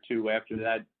week or two after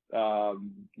that,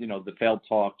 the failed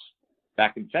talks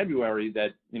back in February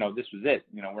that, this was it.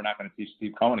 We're not going to see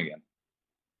Steve Cohen again.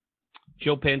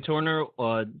 Joe Pantorner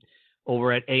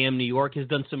over at AM New York has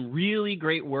done some really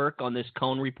great work on this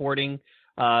Cohen reporting.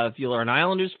 If you're an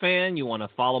Islanders fan, you want to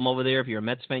follow him over there. If you're a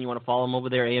Mets fan, you want to follow him over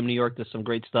there. AM New York does some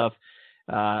great stuff.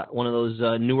 One of those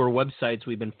newer websites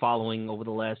we've been following over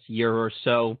the last year or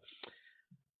so.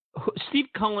 Steve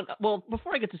Cohen, well,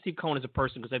 before I get to Steve Cohen as a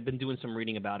person, because I've been doing some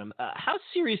reading about him, how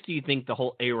serious do you think the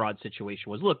whole A-Rod situation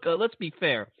was? Look, let's be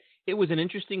fair. It was an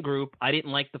interesting group. I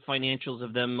didn't like the financials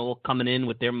of them all coming in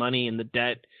with their money and the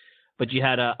debt, but you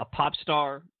had a pop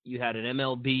star, you had an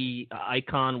MLB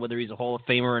icon, whether he's a Hall of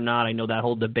Famer or not. I know that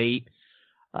whole debate.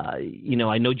 I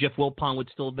know Jeff Wilpon would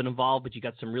still have been involved, but you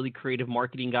got some really creative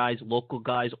marketing guys, local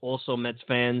guys, also Mets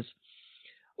fans.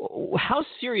 How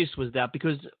serious was that?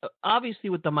 Because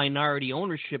obviously with the minority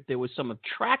ownership, there was some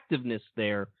attractiveness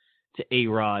there to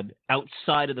A-Rod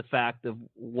outside of the fact of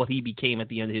what he became at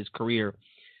the end of his career.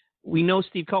 We know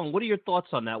Steve Cohen. What are your thoughts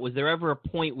on that? Was there ever a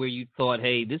point where you thought,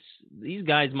 hey, these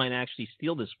guys might actually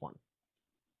steal this one?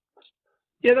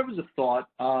 Yeah, there was a thought.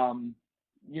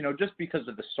 Just because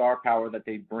of the star power that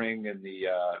they bring and the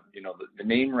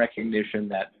name recognition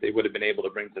that they would have been able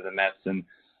to bring to the Mets. And,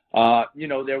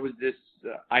 there was this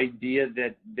idea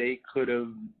that they could have,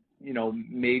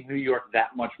 made New York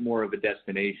that much more of a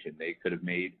destination. They could have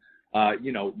made,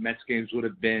 Mets games would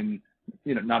have been,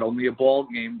 not only a ball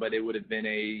game, but it would have been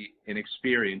an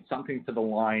experience, something to the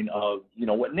line of,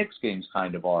 what Knicks games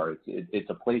kind of are. It's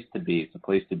a place to be. It's a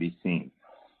place to be seen.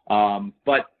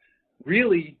 But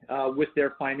really, with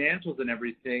their financials and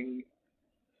everything,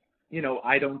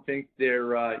 I don't think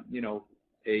their,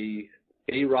 a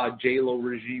A-Rod J-Lo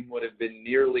regime would have been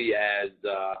nearly as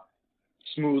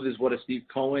smooth as what a Steve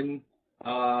Cohen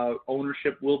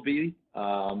ownership will be.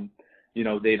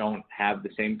 They don't have the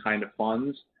same kind of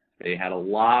funds. They had a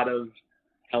lot of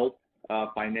help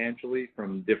financially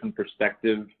from different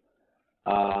perspectives.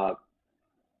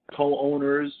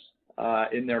 co-owners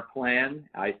in their plan.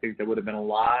 I think there would have been a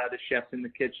lot of chefs in the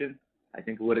kitchen. I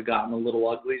think it would have gotten a little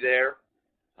ugly there.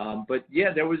 But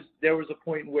yeah, there was a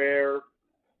point where,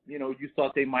 you know, you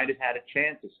thought they might have had a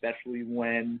chance, especially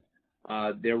when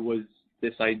there was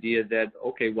this idea that,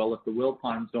 okay, well, if the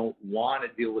Wilpons don't want to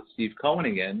deal with Steve Cohen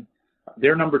again,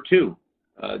 they're number 2.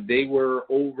 They were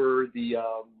over the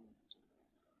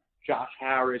Josh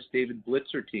Harris, David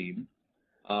Blitzer team,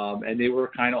 and they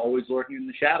were kind of always lurking in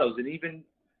the shadows. And even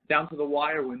down to the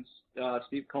wire when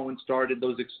Steve Cohen started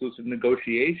those exclusive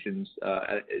negotiations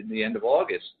in the end of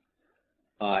August,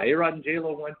 A-Rod and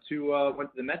J-Lo went to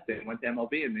the Mets, they went to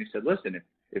MLB, and they said, listen,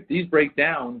 if these break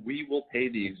down, we will pay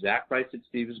the exact price that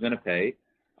Steve is going to pay,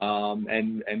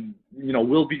 and you know,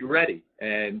 we'll be ready.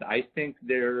 And I think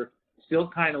they're still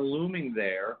kind of looming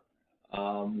there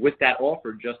with that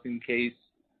offer, just in case,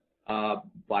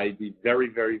 by the very,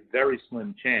 very, very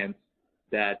slim chance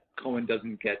that Cohen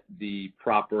doesn't get the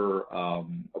proper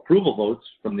approval votes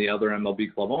from the other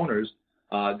MLB club owners,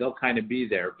 they'll kind of be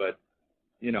there. But,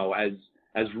 you know, as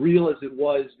real as it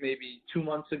was maybe 2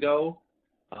 months ago,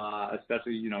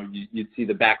 especially, you know, you'd see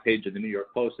the back page of the New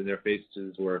York Post and their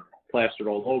faces were plastered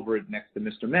all over it next to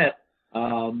Mr. Met.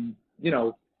 You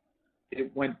know,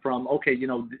 it went from, okay, you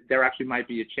know, there actually might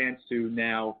be a chance to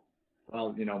now,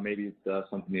 well, you know, maybe it's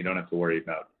something you don't have to worry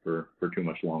about for too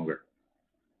much longer.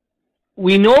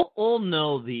 We all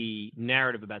know the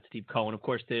narrative about Steve Cohen. Of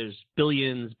course, there's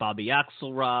Billions, Bobby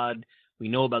Axelrod. We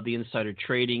know about the insider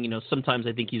trading. You know, sometimes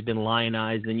I think he's been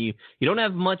lionized, and you don't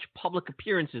have much public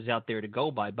appearances out there to go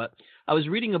by. But I was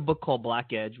reading a book called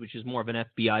Black Edge, which is more of an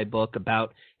FBI book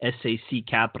about SAC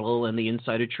Capital and the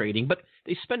insider trading. But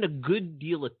they spend a good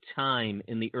deal of time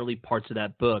in the early parts of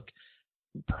that book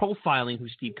profiling who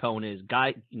Steve Cohen is.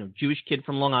 Guy, you know, Jewish kid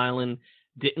from Long Island,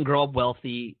 didn't grow up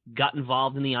wealthy, got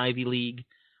involved in the Ivy League,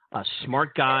 a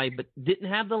smart guy, but didn't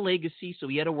have the legacy, so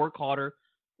he had to work harder.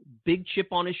 Big chip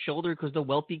on his shoulder because the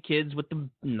wealthy kids with the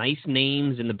nice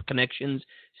names and the connections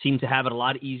seem to have it a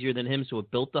lot easier than him, so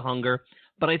it built the hunger.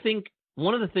 But I think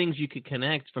one of the things you could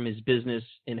connect from his business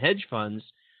in hedge funds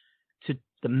to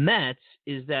the Mets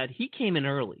is that he came in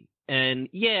early. And,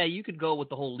 yeah, you could go with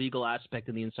the whole legal aspect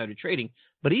of the insider trading,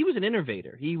 but he was an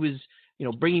innovator. He was, you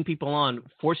know, bringing people on,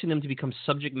 forcing them to become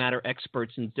subject matter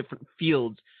experts in different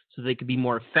fields so they could be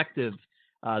more effective.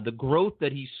 The growth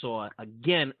that he saw,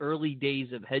 again, early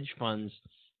days of hedge funds,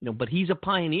 you know, but he's a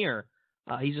pioneer.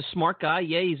 He's a smart guy.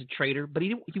 Yeah, he's a trader, but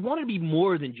he wanted to be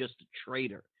more than just a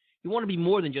trader. He wanted to be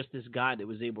more than just this guy that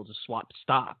was able to swap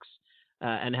stocks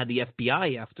and had the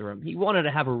FBI after him. He wanted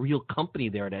to have a real company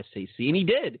there at SAC, and he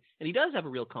did. And he does have a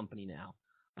real company now,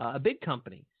 a big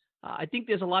company. I think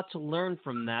there's a lot to learn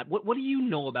from that. What do you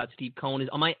know about Steve Cohen?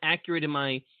 Am I accurate in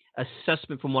my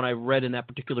assessment from what I've read in that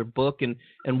particular book, and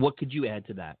what could you add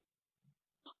to that?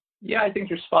 Yeah, I think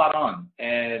you're spot on.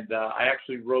 And I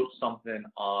actually wrote something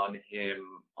on him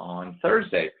on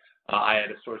Thursday. I had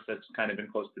a source that's kind of been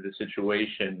close to the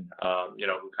situation, you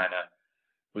know, who kind of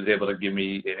was able to give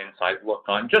me an inside look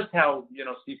on just how, you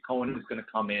know, Steve Cohen is going to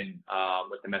come in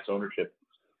with the Mets ownership.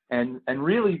 And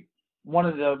really, one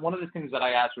of the things that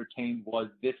I ascertained was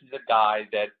this is a guy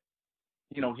that,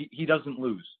 you know, he doesn't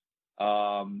lose.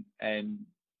 And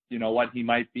you know what, he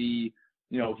might be,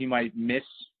 you know, he might miss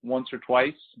once or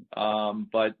twice,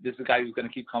 but this is a guy who's going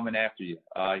to keep coming after you.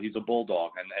 He's a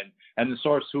bulldog, and the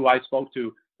source who I spoke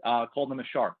to called him a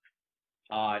shark.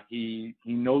 He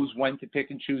knows when to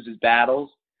pick and choose his battles,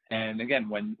 and again,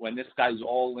 when this guy's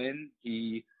all in,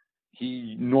 he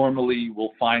normally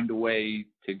will find a way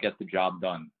to get the job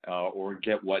done or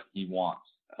get what he wants.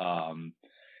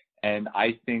 And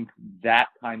I think that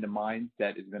kind of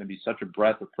mindset is going to be such a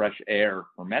breath of fresh air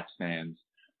for Mets fans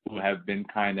who have been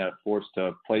kind of forced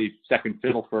to play second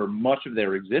fiddle for much of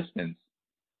their existence.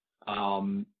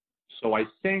 So I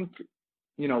think,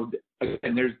 you know,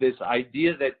 and there's this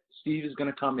idea that Steve is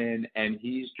going to come in and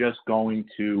he's just going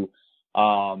to,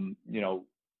 you know,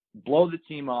 blow the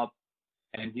team up,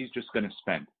 and he's just going to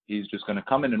spend. He's just going to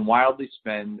come in and wildly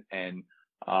spend and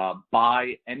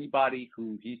buy anybody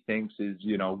who he thinks is,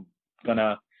 you know, going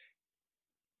to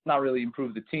not really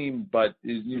improve the team, but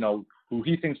is, you know, who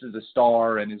he thinks is a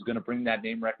star and is going to bring that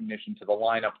name recognition to the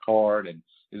lineup card and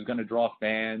is going to draw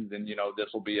fans. And, you know, this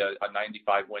will be a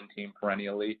 95 win team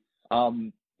perennially.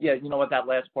 Yeah, you know what? That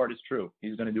last part is true.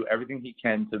 He's going to do everything he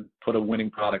can to put a winning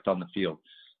product on the field,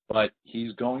 but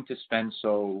he's going to spend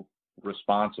so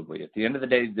responsibly. At the end of the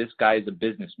day, this guy is a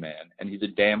businessman, and he's a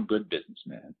damn good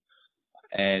businessman.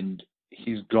 And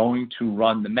he's going to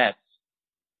run the Mets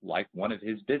like one of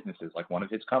his businesses, like one of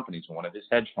his companies, one of his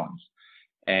hedge funds.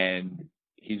 And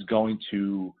he's going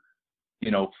to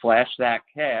flash that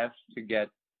cash to get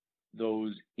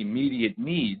those immediate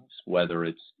needs, whether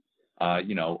it's,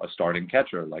 a starting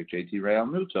catcher like JT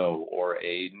Realmuto, or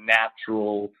a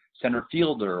natural center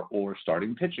fielder, or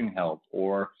starting pitching help,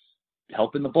 or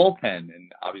help in the bullpen.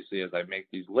 And obviously, as I make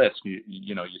these lists, you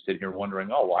sit here wondering,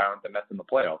 oh, why aren't the Mets in the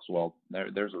playoffs? Well,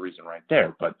 there's a reason right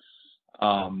there. But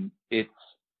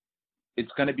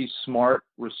it's going to be smart,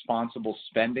 responsible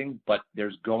spending, but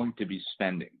there's going to be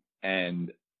spending.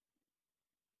 And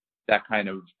that kind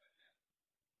of,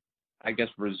 I guess,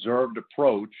 reserved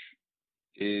approach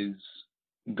is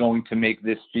going to make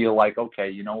this feel like, okay,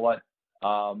 you know what?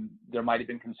 There might have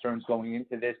been concerns going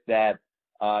into this that,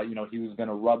 he was going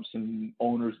to rub some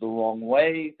owners the wrong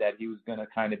way, that he was going to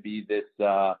kind of be this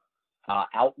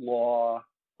outlaw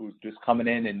who's just coming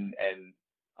in and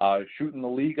shooting the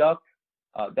league up.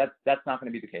 That's not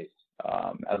going to be the case,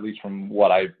 at least from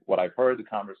what I've heard, the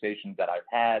conversations that I've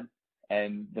had.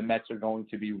 And the Mets are going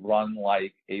to be run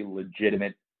like a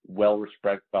legitimate,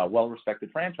 well-respected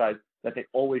franchise that they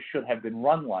always should have been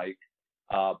run like,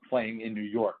 playing in New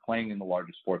York, playing in the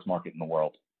largest sports market in the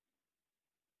world.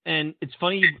 And it's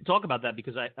funny you talk about that,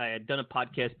 because I had done a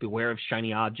podcast, Beware of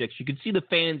Shiny Objects. You could see the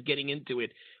fans getting into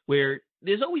it, where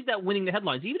there's always that winning the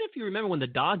headlines. Even if you remember when the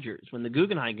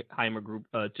Guggenheimer group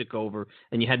took over,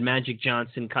 and you had Magic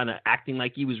Johnson kind of acting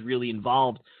like he was really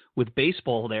involved with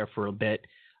baseball there for a bit,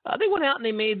 they went out and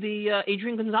they made the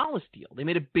Adrian Gonzalez deal. They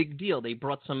made a big deal. They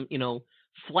brought some,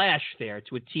 flash there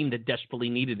to a team that desperately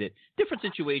needed it. Different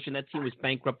situation. That team was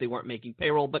bankrupt. They weren't making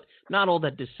payroll, but not all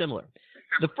that dissimilar.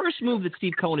 The first move that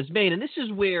Steve Cohen has made, and this is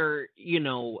where,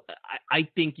 I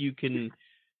think you can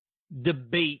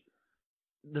debate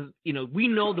we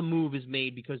know the move is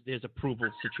made because there's approval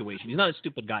situation. He's not a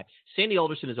stupid guy. Sandy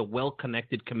Alderson is a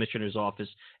well-connected commissioner's office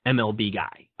MLB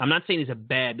guy. I'm not saying he's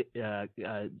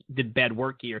did bad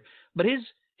work here, but his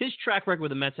track record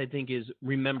with the Mets, I think, is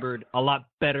remembered a lot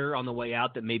better on the way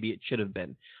out than maybe it should have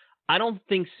been. I don't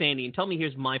think Sandy, and tell me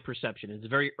here's my perception. It's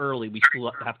very early. We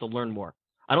still have to learn more.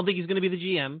 I don't think he's going to be the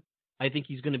GM. I think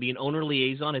he's going to be an owner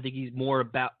liaison. I think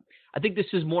this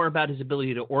is more about his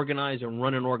ability to organize and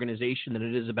run an organization than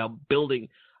it is about building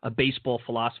a baseball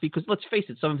philosophy. Because let's face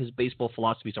it, some of his baseball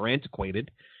philosophies are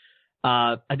antiquated.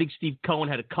 I think Steve Cohen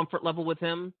had a comfort level with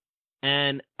him.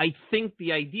 And I think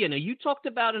the idea, now you talked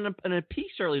about in a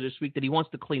piece earlier this week that he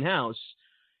wants to clean house.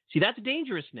 See, that's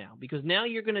dangerous now, because now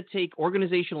you're going to take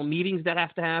organizational meetings that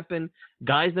have to happen,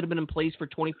 guys that have been in place for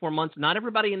 24 months. Not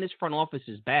everybody in this front office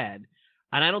is bad.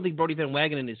 And I don't think Brodie Van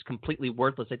Wagenen is completely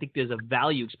worthless. I think there's a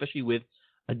value, especially with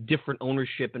a different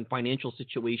ownership and financial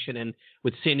situation, and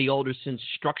with Sandy Alderson's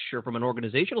structure from an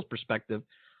organizational perspective.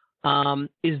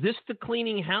 Is this the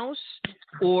cleaning house,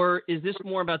 or is this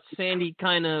more about Sandy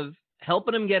kind of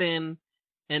helping him get in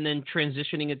and then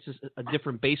transitioning it to a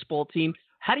different baseball team?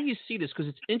 How do you see this? Because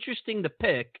it's interesting to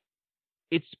pick.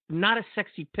 It's not a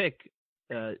sexy pick,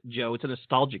 Joe. It's a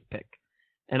nostalgic pick.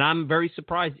 And I'm very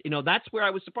surprised. That's where I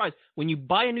was surprised. When you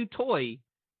buy a new toy,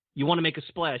 you want to make a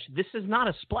splash. This is not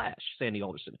a splash, Sandy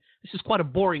Alderson. This is quite a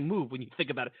boring move when you think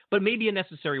about it, but maybe a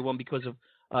necessary one because of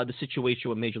the situation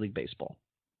with Major League Baseball.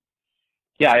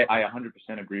 Yeah, I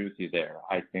 100% agree with you there.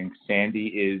 I think Sandy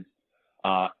is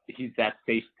he's that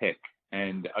safe pick.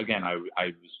 And again, I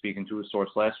was speaking to a source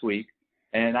last week,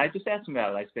 and I just asked him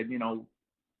about it. I said,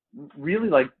 really,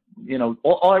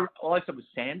 all I said was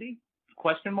Sandy ?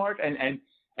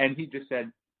 And he just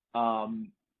said,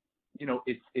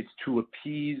 it's to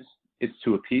appease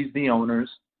the owners.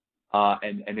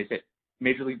 And they said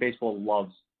Major League Baseball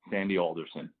loves Sandy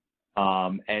Alderson.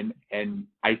 And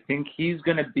I think he's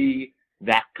going to be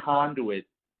that conduit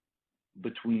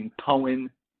between Cohen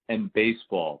and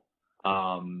baseball.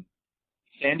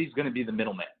 Sandy's going to be the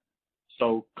middleman.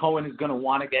 So Cohen is going to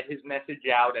want to get his message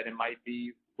out, and it might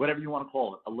be whatever you want to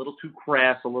call it, a little too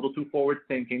crass, a little too forward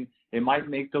thinking. It might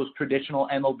make those traditional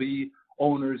MLB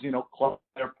owners, clutch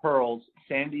their pearls.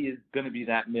 Sandy is going to be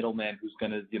that middleman who's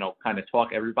going to, kind of talk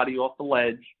everybody off the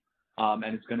ledge, and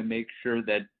it's going to make sure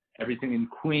that everything in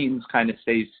Queens kind of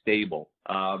stays stable.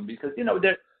 Because,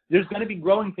 there's going to be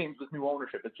growing pains with new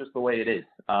ownership. It's just the way it is.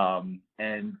 And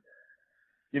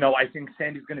I think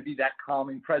Sandy's going to be that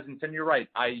calming presence. And you're right.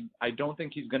 I don't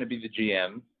think he's going to be the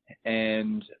GM.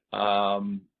 And,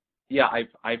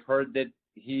 I've heard that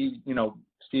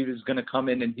Steve is going to come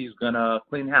in and he's going to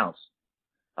clean house.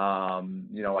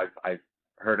 I've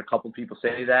heard a couple people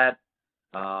say that.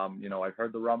 I've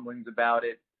heard the rumblings about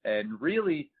it. And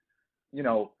really,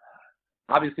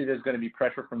 obviously there's going to be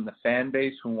pressure from the fan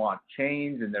base who want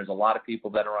change. And there's a lot of people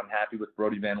that are unhappy with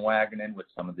Brodie Van Wagenen, with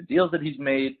some of the deals that he's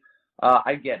made.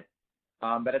 I get it.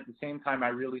 But at the same time, I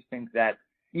really think that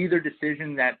either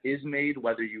decision that is made,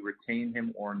 whether you retain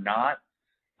him or not,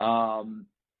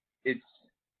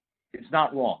 it's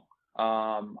not wrong.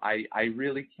 I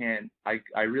really can't.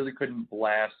 I really couldn't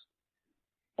blast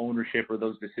ownership or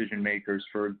those decision makers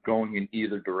for going in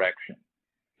either direction,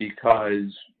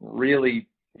 because really,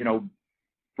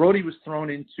 Brodie was thrown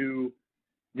into,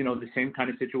 the same kind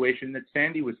of situation that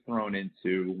Sandy was thrown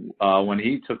into when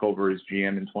he took over as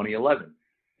GM in 2011.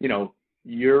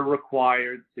 You're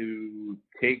required to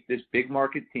take this big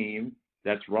market team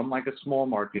that's run like a small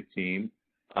market team,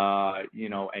 and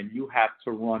you have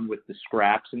to run with the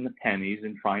scraps and the pennies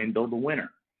and try and build a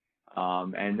winner.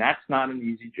 And that's not an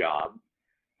easy job,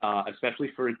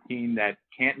 especially for a team that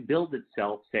can't build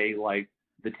itself, say, like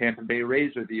the Tampa Bay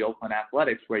Rays or the Oakland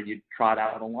Athletics, where you trot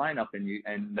out a lineup and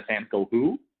the fans go,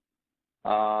 who?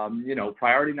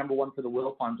 Priority number one for the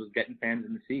Wilpons was getting fans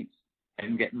in the seats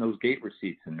and getting those gate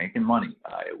receipts and making money.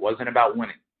 It wasn't about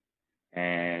winning.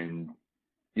 And,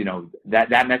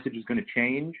 that message is going to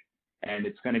change, and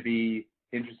it's going to be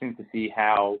interesting to see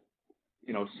how,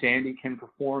 Sandy can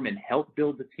perform and help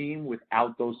build the team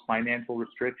without those financial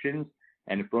restrictions.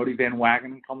 And if Brodie Van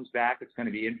Wagenen comes back, it's going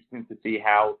to be interesting to see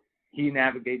how he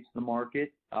navigates the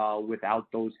market without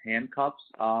those handcuffs.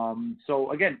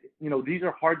 So again, these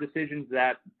are hard decisions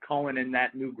that Cohen and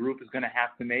that new group is going to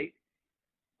have to make.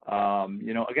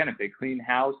 Again, if they clean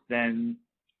house, then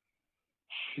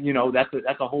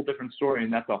that's a whole different story,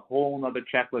 and that's a whole other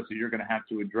checklist that you're going to have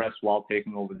to address while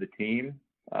taking over the team.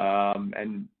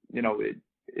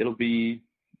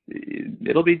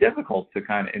 It'll be difficult to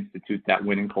kind of institute that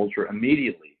winning culture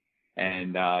immediately,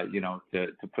 and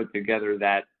to put together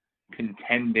that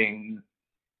contending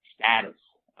status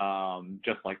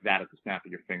just like that at the snap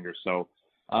of your fingers. So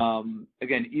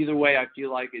again, either way, I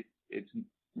feel like it's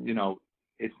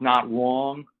not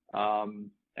wrong.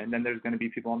 And then there's going to be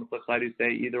people on the flip side who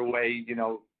say either way,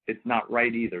 it's not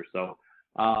right either. So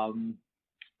I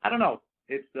don't know.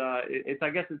 It's I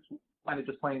guess it's kind of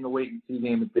just playing the wait and see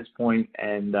game at this point.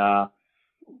 And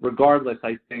regardless,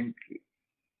 I think,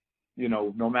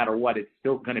 no matter what, it's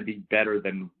still going to be better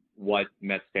than what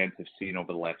Mets fans have seen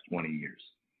over the last 20 years.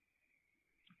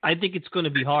 I think it's going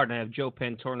to be hard, and I have Joe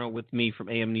Pantorno with me from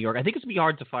AM New York. I think it's going to be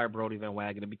hard to fire Brodie Van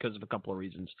Wagenen because of a couple of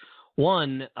reasons.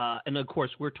 One, and of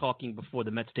course, we're talking before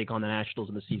the Mets take on the Nationals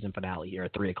in the season finale here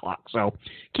at 3 o'clock, so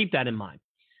keep that in mind.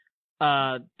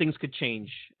 Things could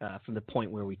change from the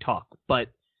point where we talk, but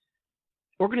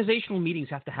organizational meetings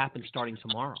have to happen starting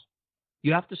tomorrow.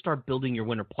 You have to start building your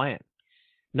winter plan.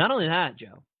 Not only that,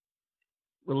 Joe,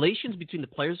 relations between the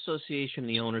Players Association and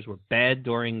the owners were bad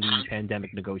during the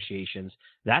pandemic negotiations.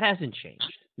 That hasn't changed.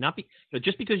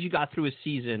 Just because you got through a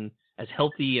season as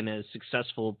healthy and as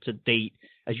successful to date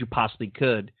as you possibly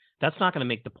could, that's not going to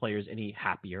make the players any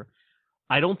happier.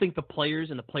 I don't think the players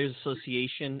and the Players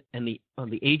Association and the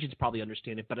agents probably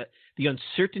understand it, but the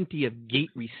uncertainty of gate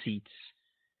receipts,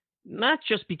 not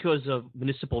just because of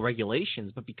municipal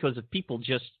regulations, but because of people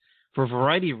just for a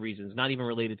variety of reasons, not even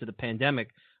related to the pandemic,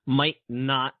 might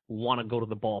not want to go to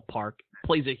the ballpark,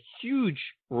 plays a huge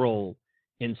role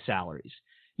in salaries.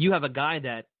 You have a guy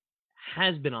that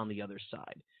has been on the other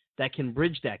side, that can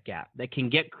bridge that gap, that can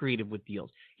get creative with deals.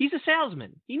 He's a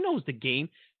salesman. He knows the game.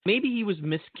 Maybe he was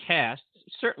miscast,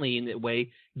 certainly in a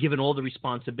way, given all the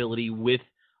responsibility with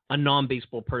a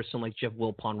non-baseball person like Jeff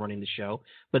Wilpon running the show.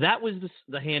 But that was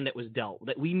the hand that was dealt.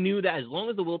 That we knew that as long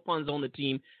as the Wilpons owned the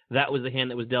team, that was the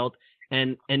hand that was dealt.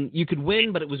 And you could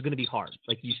win, but it was going to be hard,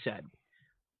 like you said.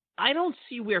 I don't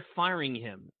see where firing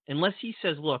him, unless he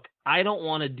says, look, I don't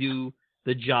want to do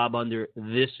the job under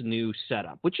this new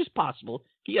setup, which is possible.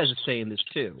 He has a say in this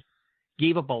too.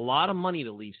 Gave up a lot of money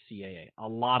to leave CAA, a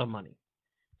lot of money.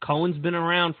 Cohen's been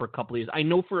around for a couple of years. I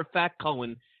know for a fact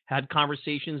Cohen had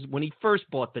conversations when he first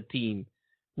bought the team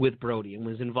with Brodie and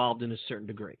was involved in a certain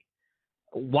degree.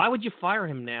 Why would you fire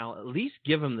him now? At least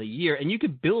give him the year, and you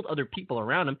could build other people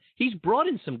around him. He's brought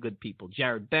in some good people,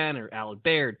 Jared Banner, Alec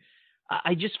Baird.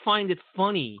 I just find it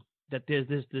funny that there's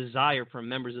this desire from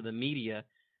members of the media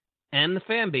and the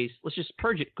fan base, let's just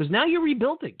purge it, because now you're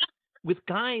rebuilding with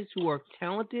guys who are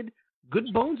talented,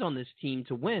 good bones on this team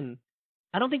to win.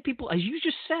 I don't think people, as you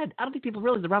just said, I don't think people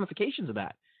realize the ramifications of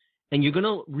that. And you're going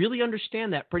to really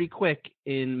understand that pretty quick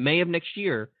in May of next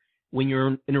year when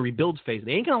you're in a rebuild phase.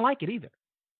 They ain't going to like it either.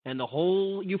 And the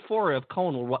whole euphoria of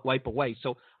Cohen will wipe away.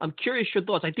 So I'm curious your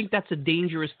thoughts. I think that's a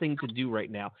dangerous thing to do right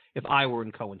now if I were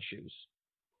in Cohen's shoes.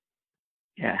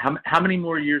 Yeah, how many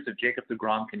more years of Jacob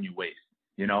deGrom can you waste?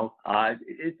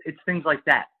 It's things like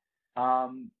that.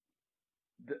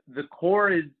 The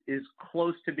core is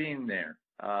close to being there.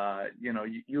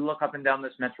 You look up and down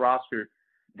this Mets roster,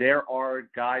 there are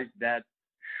guys that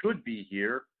should be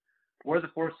here for the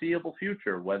foreseeable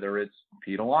future, whether it's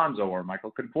Pete Alonso or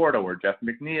Michael Conforto or Jeff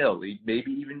McNeil,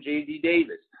 maybe even J.D.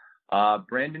 Davis,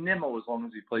 Brandon Nimmo, as long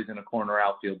as he plays in a corner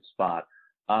outfield spot.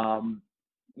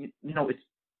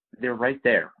 They're right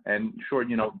there. And sure,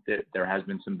 there has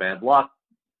been some bad luck.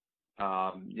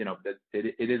 That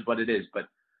it is what it is. But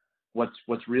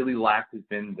what's really lacked has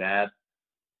been that,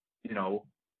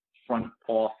 front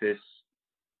office.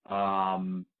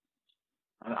 I'm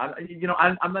not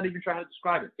even sure how to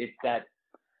describe it. It's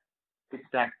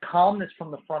that calmness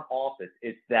from the front office.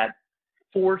 It's that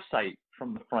foresight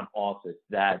from the front office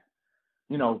that,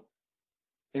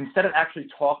 instead of actually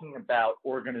talking about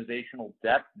organizational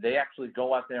depth, they actually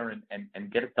go out there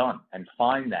and get it done and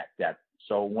find that depth.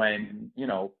 So when, you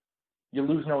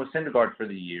lose Noah Syndergaard for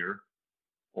the year,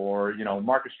 or,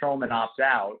 Marcus Stroman opts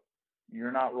out,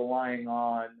 you're not relying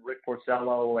on Rick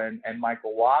Porcello and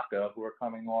Michael Wacha, who are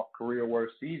coming off career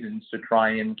worst seasons, to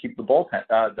try and keep the bullpen,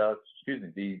 the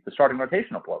starting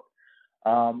rotation afloat.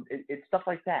 It's stuff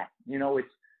like that.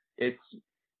 It's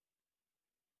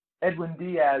Edwin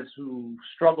Diaz, who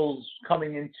struggles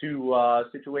coming into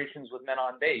situations with men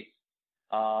on base,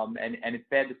 and it's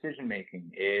bad decision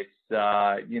making. It's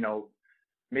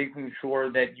making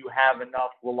sure that you have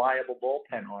enough reliable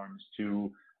bullpen arms to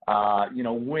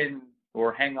win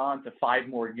or hang on to 5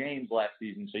 more games last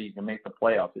season so you can make the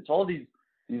playoffs. It's all these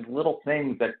little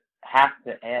things that have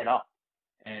to add up.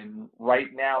 And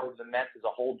right now, the Mets as a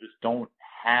whole just don't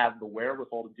have the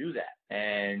wherewithal to do that.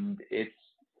 And it's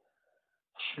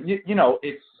going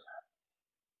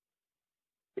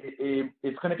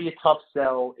to be a tough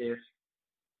sell if,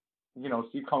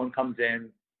 Steve Cohen comes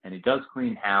in and he does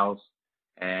clean house,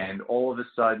 and all of a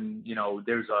sudden,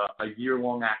 there's a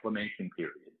year-long acclimation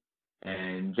period.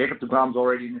 And Jacob deGrom's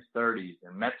already in his 30s,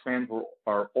 and Mets fans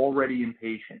are already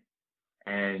impatient.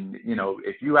 And,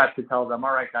 if you have to tell them,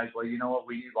 all right, guys, well, you know what,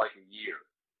 we need like a year,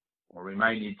 or we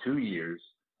might need 2 years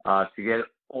to get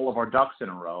all of our ducks in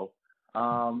a row,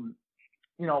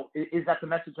 is that the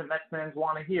message that Mets fans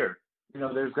want to hear?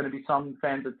 There's going to be some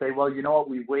fans that say, well, you know what,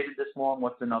 we've waited this long,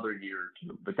 what's another year or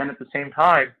two? But then at the same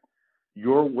time,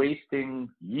 you're wasting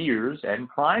years and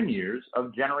prime years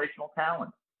of generational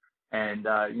talent. And,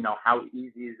 how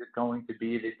easy is it going to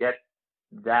be to get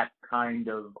that kind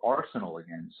of arsenal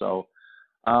again? So,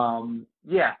 firing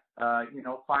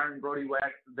Brody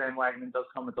Van Wagenen does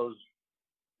come with those,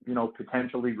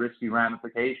 potentially risky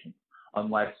ramifications,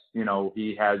 unless,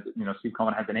 he has, Steve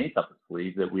Cohen has an ace up his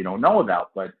sleeve that we don't know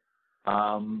about. But,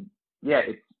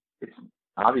 it's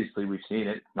obviously we've seen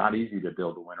it. It's not easy to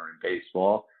build a winner in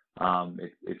baseball.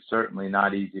 It's certainly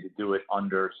not easy to do it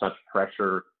under such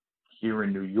pressure here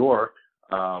in New York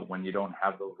when you don't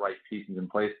have those right pieces in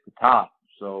place at the top.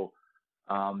 So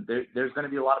there's going to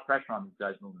be a lot of pressure on these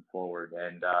guys moving forward,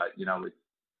 and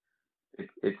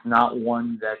it's not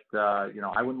one that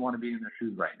I wouldn't want to be in their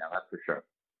shoes right now. That's for sure.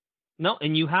 No,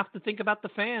 and you have to think about the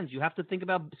fans. You have to think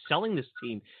about selling this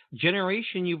team.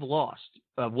 Generation you've lost.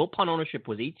 Wilpon ownership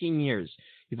was 18 years.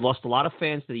 You've lost a lot of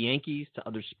fans to the Yankees, to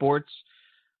other sports.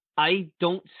 I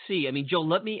don't see. Joe,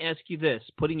 let me ask you this,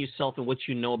 putting yourself in what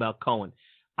you know about Cohen.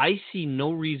 I see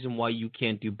no reason why you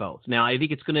can't do both. Now, I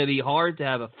think it's going to be hard to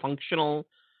have a functional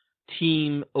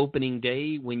team opening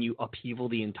day when you upheaval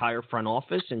the entire front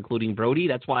office, including Brody.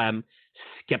 That's why I'm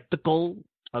skeptical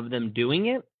of them doing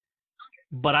it.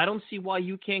 But I don't see why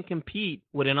you can't compete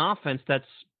with an offense that's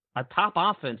a top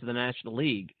offense in the National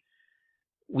League.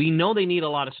 We know they need a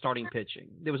lot of starting pitching.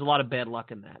 There was a lot of bad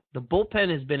luck in that. The bullpen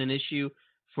has been an issue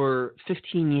for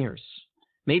 15 years,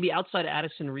 maybe outside of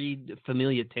Addison Reed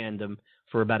Familia tandem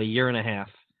for about a year and a half.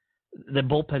 The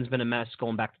bullpen's been a mess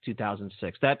going back to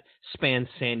 2006. That spans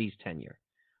Sandy's tenure.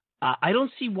 I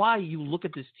don't see why you look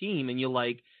at this team and you're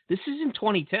like, this isn't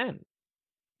 2010.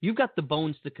 You've got the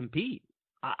bones to compete.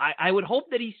 I would hope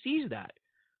that he sees that,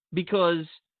 because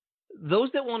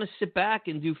those that want to sit back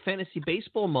and do fantasy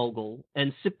baseball mogul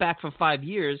and sit back for 5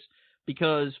 years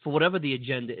because for whatever the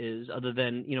agenda is, other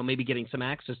than, maybe getting some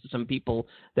access to some people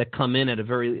that come in at a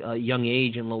very young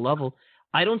age and low level,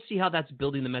 I don't see how that's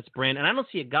building the Mets brand. And I don't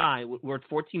see a guy worth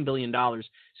 $14 billion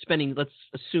spending, let's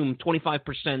assume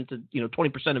 25%,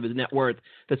 20% of his net worth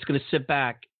that's going to sit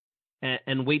back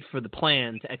and wait for the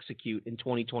plan to execute in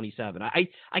 2027. I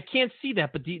can't see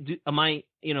that, but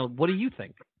what do you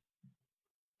think?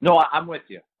 No, I'm with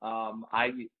you.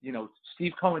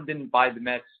 Steve Cohen didn't buy the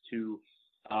Mets to,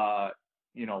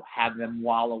 have them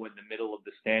wallow in the middle of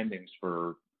the standings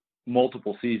for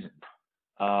multiple seasons.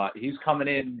 He's coming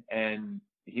in and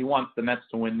he wants the Mets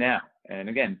to win now. And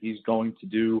again, he's going to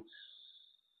do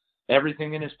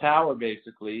everything in his power,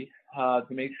 basically, to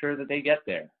make sure that they get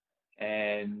there.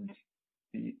 And,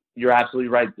 you're absolutely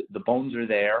right. The bones are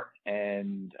there,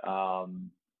 and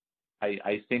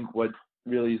I think what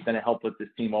really is going to help put this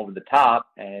team over the top,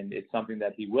 and it's something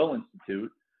that he will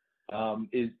institute,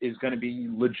 is going to be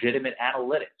legitimate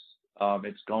analytics.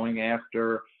 It's going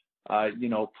after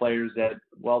players that,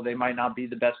 well, they might not be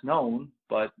the best known,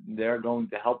 but they're going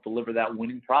to help deliver that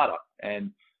winning product.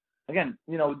 And again,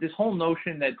 this whole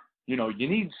notion that you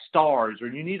need stars or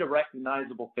you need a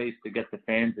recognizable face to get the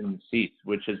fans in the seats,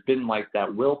 which has been like that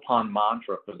Wilpon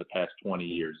mantra for the past 20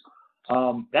 years.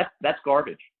 That's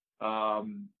garbage.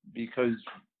 Because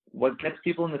what gets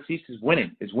people in the seats is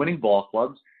winning ball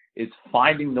clubs. It's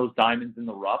finding those diamonds in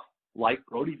the rough, like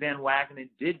Brodie Van Wagenen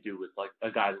did do with like a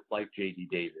guy like J.D.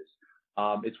 Davis.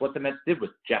 It's what the Mets did with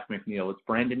Jeff McNeil. It's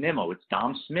Brandon Nimmo. It's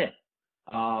Dom Smith.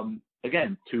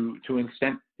 Again, to an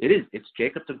extent, it's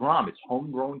Jacob deGrom. It's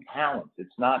homegrown talent.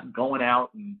 It's not going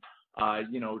out and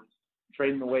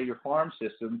trading away your farm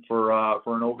system for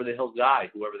an over the hill guy,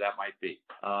 whoever that might be.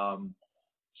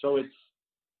 So it's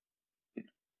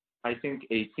I think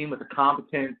a team with a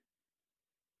competent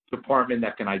department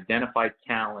that can identify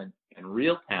talent and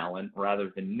real talent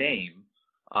rather than name,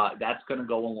 that's going to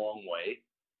go a long way.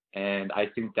 And I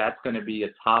think that's going to be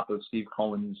atop of Steve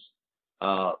Cohen's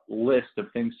list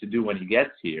of things to do when he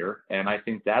gets here. And I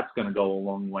think that's going to go a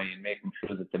long way in making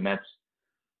sure that the Mets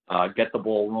get the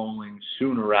ball rolling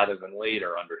sooner rather than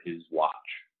later under his watch.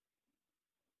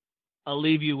 I'll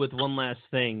leave you with one last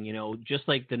thing. Just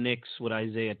like the Knicks with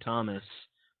Isaiah Thomas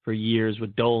for years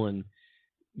with Dolan,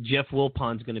 Jeff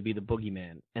Wilpon's going to be the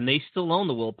boogeyman. And they still own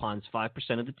the Wilpons,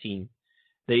 5% of the team.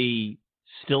 They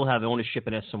still have ownership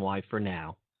in SNY for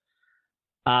now.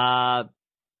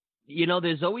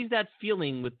 There's always that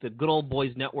feeling with the good old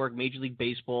boys network, Major League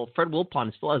Baseball. Fred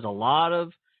Wilpon still has a lot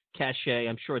of cachet.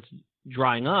 I'm sure it's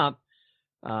drying up.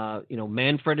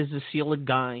 Manfred is a sealed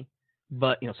guy.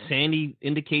 But, Sandy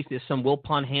indicates there's some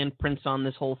Wilpon handprints on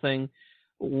this whole thing.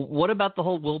 What about the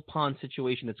whole Wilpon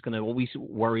situation that's going to always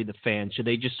worry the fans? Should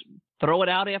they just throw it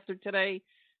out after today?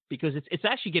 Because it's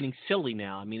actually getting silly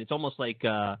now. I mean, it's almost like,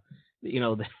 they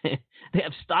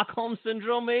have Stockholm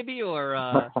Syndrome maybe or,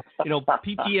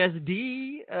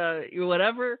 PTSD,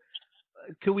 whatever.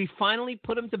 Could we finally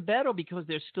put them to bed, or because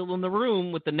they're still in the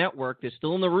room with the network, they're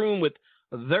still in the room with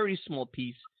a very small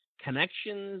piece,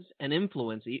 connections and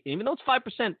influence, even though it's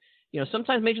 5%,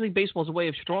 sometimes Major League Baseball is a way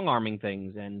of strong-arming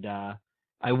things, and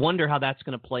I wonder how that's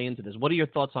going to play into this. What are your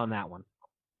thoughts on that one?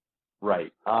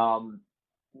 Right.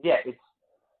 Yeah,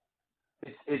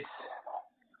 it's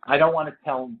I don't want to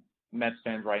tell Mets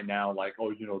fans right now, like,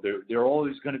 they're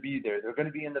always going to be there. They're going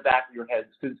to be in the back of your heads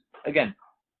because, again,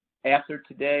 after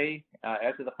today,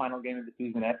 after the final game of the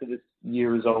season, after this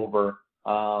year is over,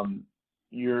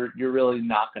 you're really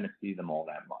not going to see them all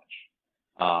that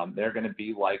much. They're going to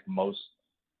be like most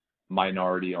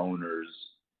minority owners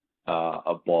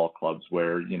of ball clubs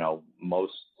where,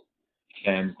 most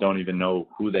fans don't even know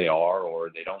who they are or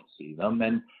they don't see them.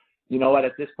 And you know what,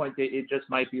 at this point, it just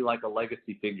might be like a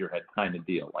legacy figurehead kind of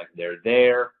deal. Like they're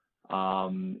there.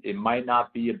 It might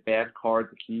not be a bad card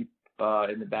to keep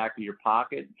in the back of your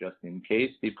pocket just in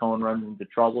case Steve Cohen runs into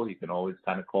trouble. You can always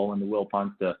kind of call in the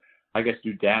Wilpons to, I guess,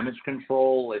 do damage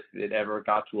control if it ever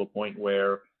got to a point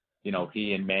where,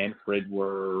 he and Manfred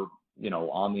were,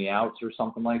 on the outs or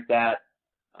something like that.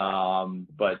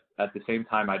 But at the same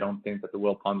time, I don't think that the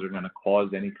Wilpons are going to cause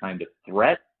any kind of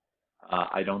threat.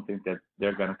 I don't think that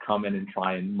they're going to come in and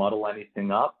try and muddle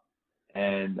anything up.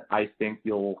 And I think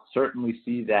you'll certainly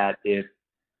see that if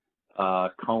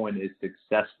Cohen is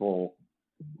successful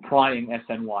prying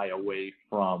SNY away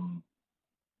from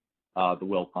the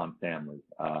Wilpon family.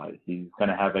 He's going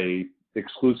to have a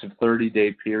exclusive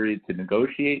 30-day period to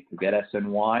negotiate to get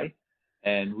SNY.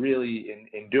 And really,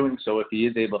 in doing so, if he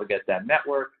is able to get that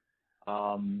network,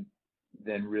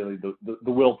 then really the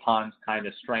Wilpons kind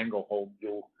of stranglehold,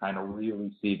 you'll kind of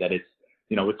really see that it's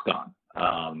gone.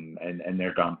 And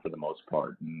they're gone for the most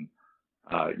part. And,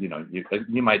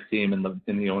 you might see him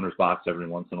in the owner's box every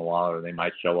once in a while, or they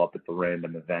might show up at the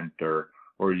random event or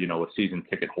a season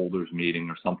ticket holders meeting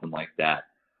or something like that.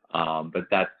 But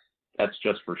that's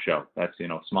just for show. That's,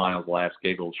 smiles, laughs,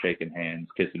 giggles, shaking hands,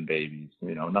 kissing babies,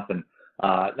 nothing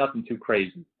too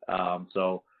crazy.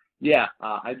 So yeah,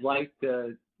 I'd like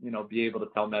to, be able to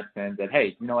tell Mets fans that,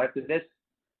 hey, after this,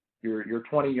 your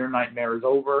 20-year nightmare is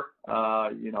over.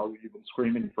 You've been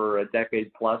screaming for a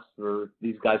decade plus for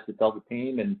these guys to sell the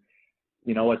team, and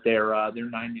you know what? They're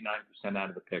 99% out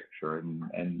of the picture, and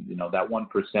that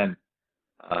 1%,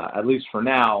 at least for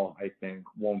now, I think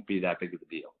won't be that big of a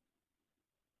deal.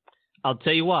 I'll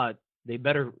tell you what, they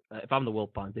better, if I'm the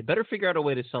Wilpons, they better figure out a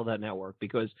way to sell that network,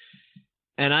 because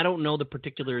And I don't know the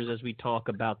particulars as we talk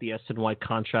about the SNY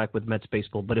contract with Mets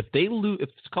baseball, but if they lose, if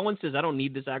Cohen says, I don't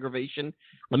need this aggravation,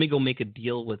 let me go make a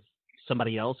deal with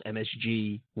somebody else,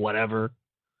 MSG, whatever,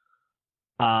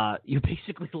 you're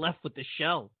basically left with the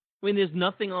shell. I mean, there's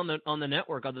nothing on the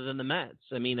network other than the Mets.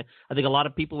 I mean, I think a lot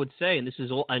of people would say, and this is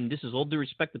all due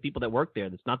respect to people that work there.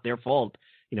 That's not their fault.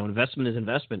 Investment is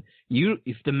investment.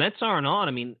 If the Mets aren't on,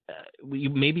 I mean,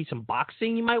 maybe some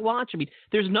boxing you might watch. I mean,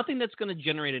 there's nothing that's going to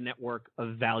generate a network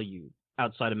of value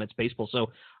outside of Mets baseball.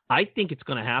 So I think it's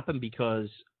going to happen because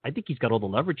I think he's got all the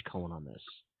leverage going on this.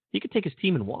 He could take his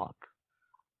team and walk.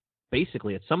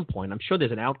 Basically, at some point, I'm sure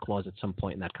there's an out clause at some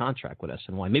point in that contract with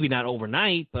SNY. Maybe not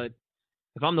overnight, but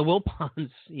if I'm the Wilpons,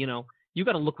 you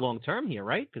got to look long term here,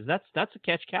 right? Because that's a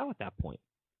cash cow at that point.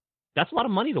 That's a lot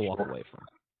of money to walk away from.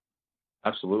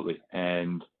 Absolutely,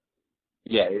 and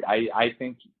yeah, I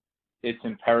think it's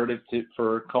imperative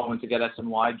for Cohen to get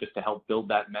SNY just to help build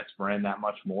that Mets brand that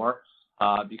much more.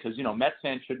 Because Mets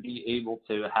fans should be able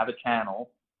to have a channel,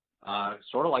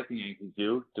 sort of like the Yankees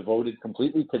do, devoted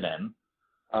completely to them,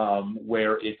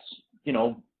 where it's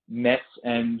Mets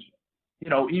and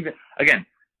even again.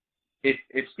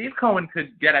 If Steve Cohen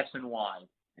could get SNY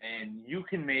and you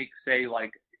can make, say,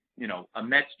 like, a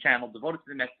Mets channel devoted to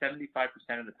the Mets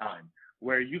 75% of the time,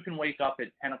 where you can wake up at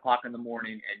 10 o'clock in the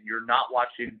morning and you're not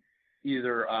watching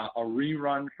either a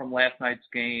rerun from last night's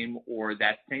game or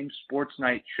that same sports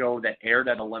night show that aired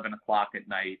at 11 o'clock at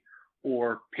night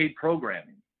or paid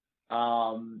programming.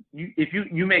 If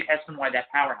you make SNY that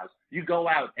powerhouse, you go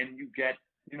out and you get,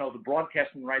 the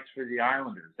broadcasting rights for the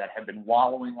Islanders that have been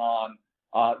wallowing on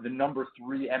the number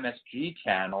 3 MSG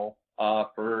channel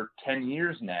for 10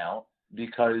 years now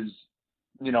because,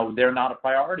 they're not a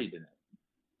priority to them,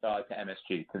 to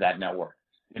MSG, to that network.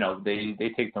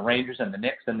 They take the Rangers and the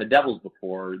Knicks and the Devils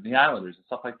before the Islanders and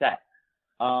stuff like that.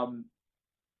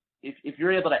 If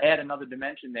you're able to add another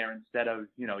dimension there instead of,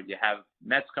 you have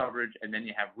Mets coverage and then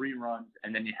you have reruns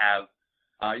and then you have,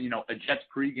 a Jets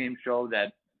pregame show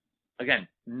that, again,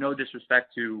 no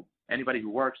disrespect to anybody who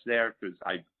works there because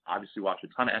I obviously watch a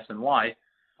ton of SNY.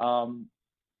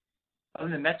 Other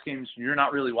than Mets games, you're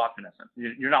not really watching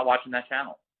SNY. You're not watching that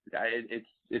channel.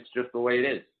 It's just the way it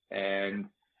is. And,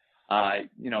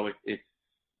 if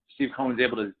Steve Cohen's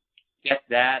able to get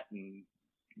that and,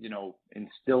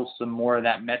 instill some more of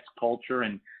that Mets culture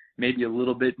and maybe a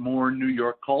little bit more New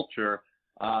York culture,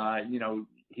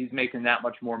 he's making that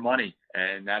much more money.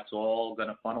 And that's all going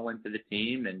to funnel into the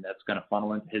team and that's going to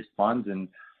funnel into his funds. And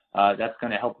that's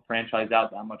going to help the franchise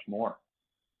out that much more.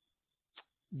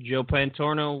 Joe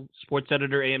Pantorno, sports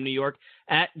editor, AM New York.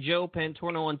 At Joe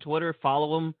Pantorno on Twitter.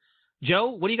 Follow him.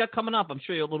 Joe, what do you got coming up? I'm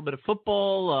sure you have a little bit of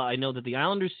football. I know that the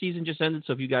Islanders season just ended,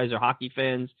 so if you guys are hockey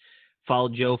fans, follow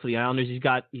Joe for the Islanders.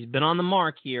 He's been on the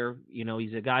mark here.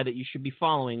 He's a guy that you should be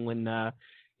following when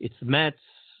it's the Mets.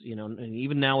 And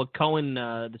even now with Cohen,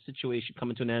 the situation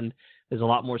coming to an end, there's a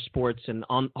lot more sports and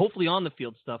hopefully on the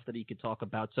field stuff that he could talk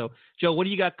about. So, Joe, what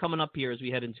do you got coming up here as we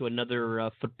head into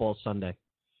another football Sunday?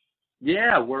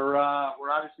 Yeah, we're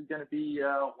obviously going to be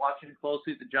watching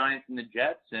closely the Giants and the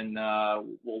Jets, and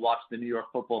we'll watch the New York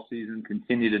football season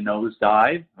continue to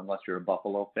nosedive. Unless you're a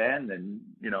Buffalo fan, then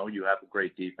you have a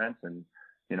great defense, and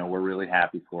we're really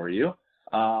happy for you.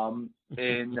 And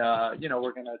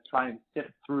we're going to try and sift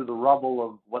through the rubble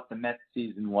of what the Mets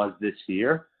season was this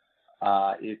year.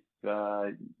 If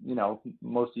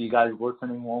most of you guys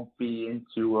listening won't be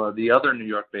into the other New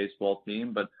York baseball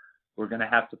team, but we're going to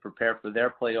have to prepare for their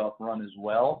playoff run as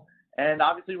well. And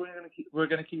obviously we're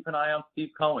going to keep an eye on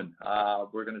Steve Cohen.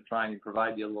 We're going to try and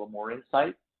provide you a little more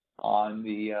insight on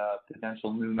the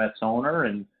potential new Mets owner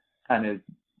and kind of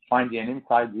find you an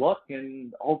inside look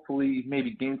and hopefully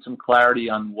maybe gain some clarity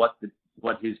on what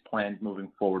his plans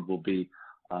moving forward will be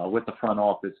with the front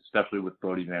office, especially with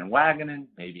Brodie Van Wagenen,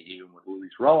 maybe even with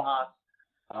Luis Rojas.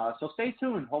 So stay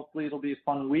tuned. Hopefully it'll be a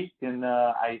fun week, and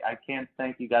I can't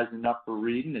thank you guys enough for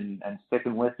reading and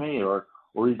sticking with me or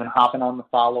even hopping on the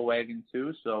follow wagon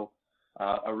too. So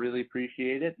I really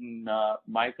appreciate it. And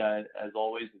Mike, as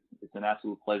always, it's an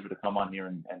absolute pleasure to come on here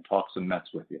and talk some Mets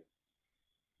with you.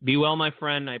 Be well, my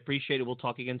friend. I appreciate it. We'll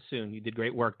talk again soon. You did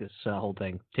great work this whole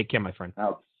thing. Take care, my friend.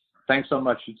 Oh, thanks so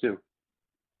much. You too.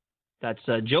 That's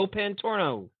Joe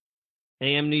Pantorno,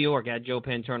 AM New York, at Joe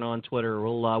Pantorno on Twitter.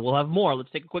 We'll have more.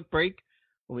 Let's take a quick break.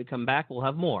 When we come back, we'll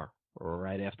have more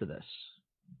right after this.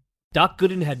 Doc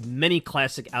Gooden had many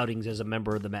classic outings as a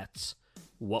member of the Mets.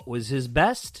 What was his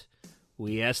best?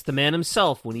 We asked the man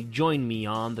himself when he joined me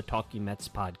on the Talking Mets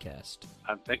podcast.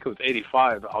 I think it was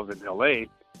 85. I was in L.A.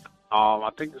 I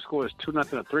think the score was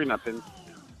 2-0 or 3-0,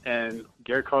 and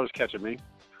Gary Carter's catching me.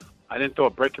 I didn't throw a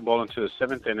breaking ball into the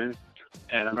 7th inning.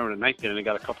 And I remember in the ninth inning, they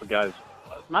got a couple of guys.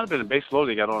 It might have been a base load.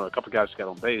 They got on a couple of guys got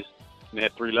on base, and they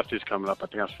had 3 lefties coming up. I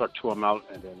think I struck 2 of them out,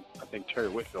 and then I think Terry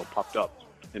Whitfield popped up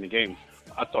in the game.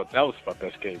 I thought that was my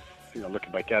best game.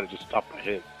 Looking back at it, just top of my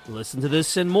head. Listen to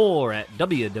this and more at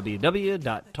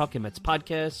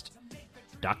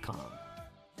www.talkingmetspodcast.com.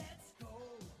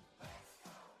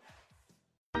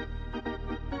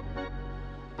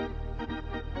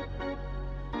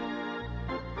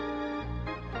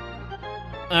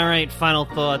 All right, final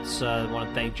thoughts. I want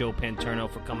to thank Joe Panterno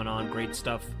for coming on. Great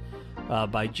stuff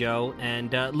by Joe.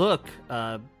 And look,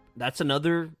 that's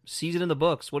another season in the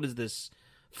books. What is this?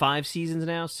 5 seasons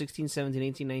now? 16, 17,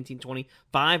 18, 19, 20.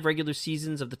 5 regular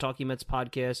seasons of the Talking Mets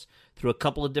podcast through a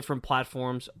couple of different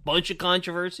platforms. A bunch of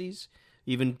controversies.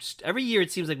 Even every year it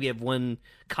seems like we have one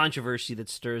controversy that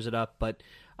stirs it up. But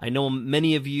I know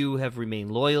many of you have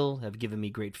remained loyal, have given me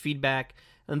great feedback.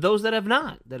 And those that have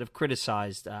not, that have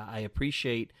criticized, I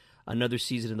appreciate another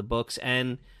season in the books.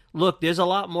 And look, there's a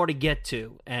lot more to get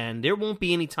to. And there won't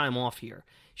be any time off here.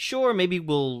 Sure, maybe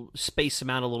we'll space them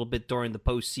out a little bit during the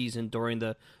postseason, during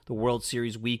the World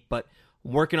Series week, but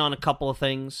I'm working on a couple of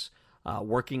things,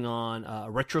 working on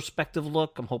a retrospective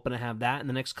look. I'm hoping to have that in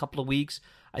the next couple of weeks.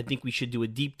 I think we should do a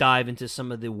deep dive into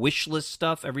some of the wish list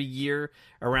stuff every year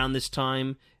around this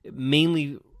time. It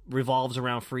mainly revolves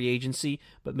around free agency,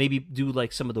 but maybe do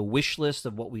like some of the wish list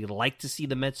of what we'd like to see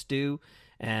the Mets do.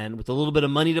 And with a little bit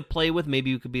of money to play with,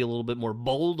 maybe we could be a little bit more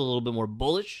bold, a little bit more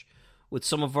bullish with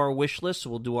some of our wish lists. So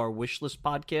we'll do our wish list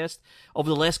podcast. Over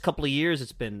the last couple of years,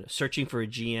 it's been searching for a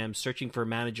GM, searching for a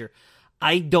manager.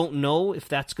 I don't know if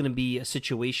that's going to be a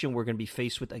situation we're going to be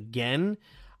faced with again.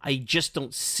 I just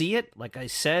don't see it. Like I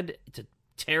said, to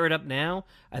tear it up now,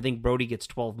 I think Brody gets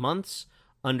 12 months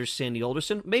under Sandy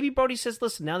Alderson. Maybe Brody says,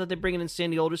 listen, now that they're bringing in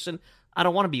Sandy Alderson, I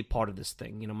don't want to be a part of this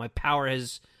thing. My power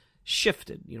has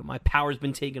shifted. My power has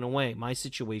been taken away. My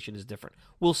situation is different.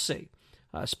 We'll see.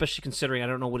 Especially considering I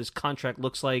don't know what his contract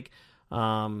looks like.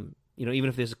 Even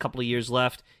if there's a couple of years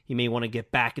left, he may want to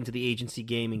get back into the agency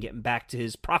game and get back to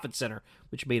his profit center,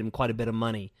 which made him quite a bit of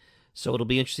money. So it'll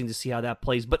be interesting to see how that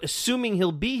plays. But assuming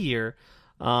he'll be here,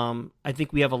 I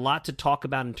think we have a lot to talk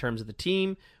about in terms of the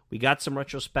team. We got some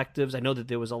retrospectives. I know that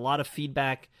there was a lot of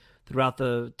feedback throughout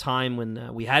the time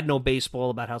when we had no baseball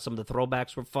about how some of the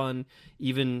throwbacks were fun.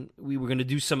 Even we were going to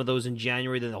do some of those in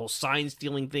January. Then the whole sign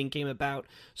stealing thing came about.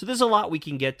 So there's a lot we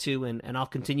can get to, and I'll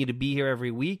continue to be here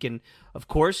every week. And, of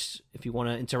course, if you want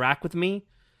to interact with me,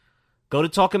 go to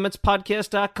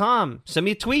TalkingMetsPodcast.com. Send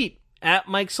me a tweet at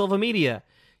Mike Silva Media.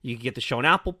 You can get the show on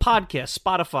Apple Podcasts,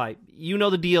 Spotify. You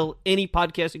know the deal. Any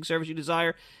podcasting service you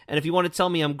desire. And if you want to tell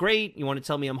me I'm great, you want to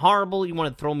tell me I'm horrible, you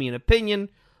want to throw me an opinion,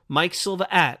 Mike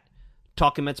Silva at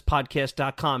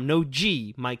TalkingMetsPodcast.com. No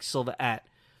G, Mike Silva at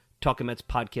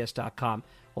TalkingMetsPodcast.com.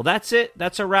 Well, that's it.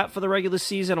 That's a wrap for the regular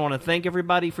season. I want to thank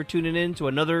everybody for tuning in to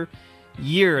another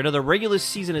year, another regular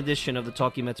season edition of the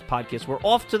Talking Mets podcast. We're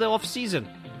off to the off season.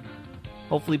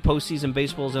 Hopefully postseason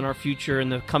baseball is in our future in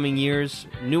the coming years.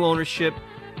 New ownership,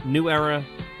 new era.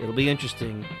 It'll be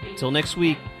interesting. Until next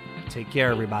week, take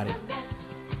care, everybody.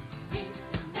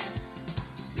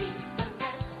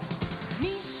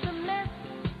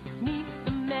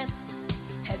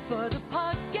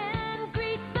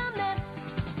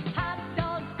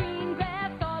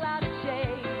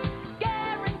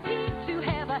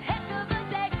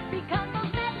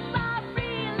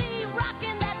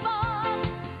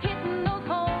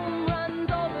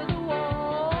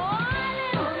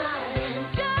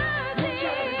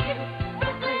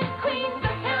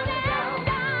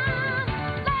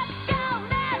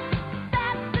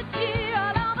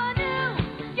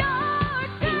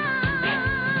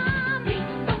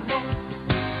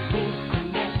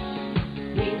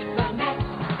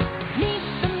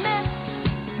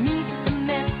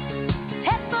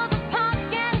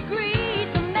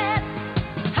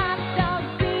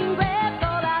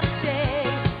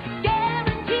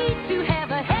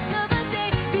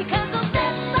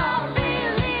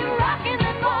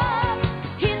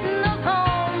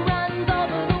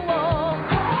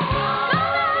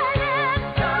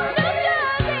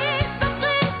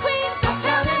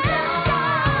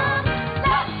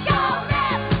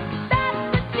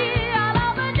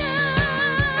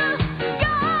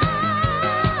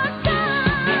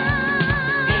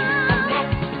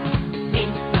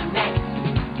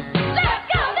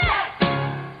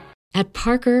 At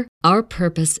Parker, our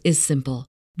purpose is simple.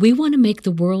 We want to make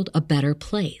the world a better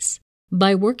place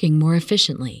by working more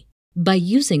efficiently, by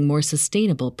using more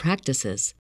sustainable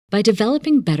practices, by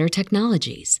developing better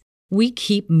technologies. We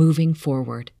keep moving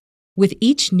forward. With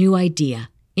each new idea,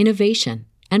 innovation,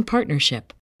 and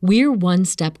partnership, we're one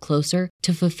step closer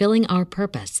to fulfilling our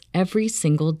purpose every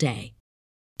single day.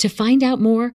 To find out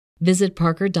more, visit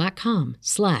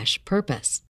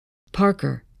parker.com/purpose.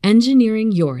 Parker,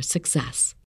 engineering your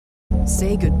success.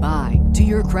 Say goodbye to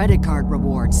your credit card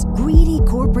rewards. Greedy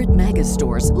corporate mega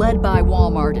stores, led by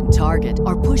Walmart and Target,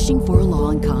 are pushing for a law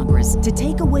in Congress to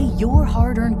take away your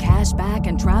hard-earned cash back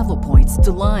and travel points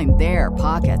to line their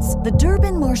pockets. The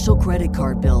Durbin-Marshall credit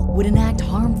card bill would enact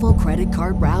harmful credit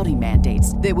card routing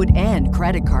mandates that would end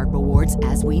credit card rewards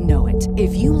as we know it.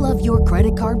 If you love your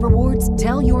credit card rewards,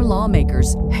 tell your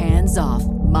lawmakers, hands off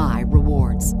my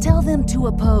rewards. Tell them to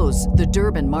oppose the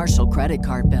Durbin-Marshall credit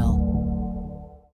card bill.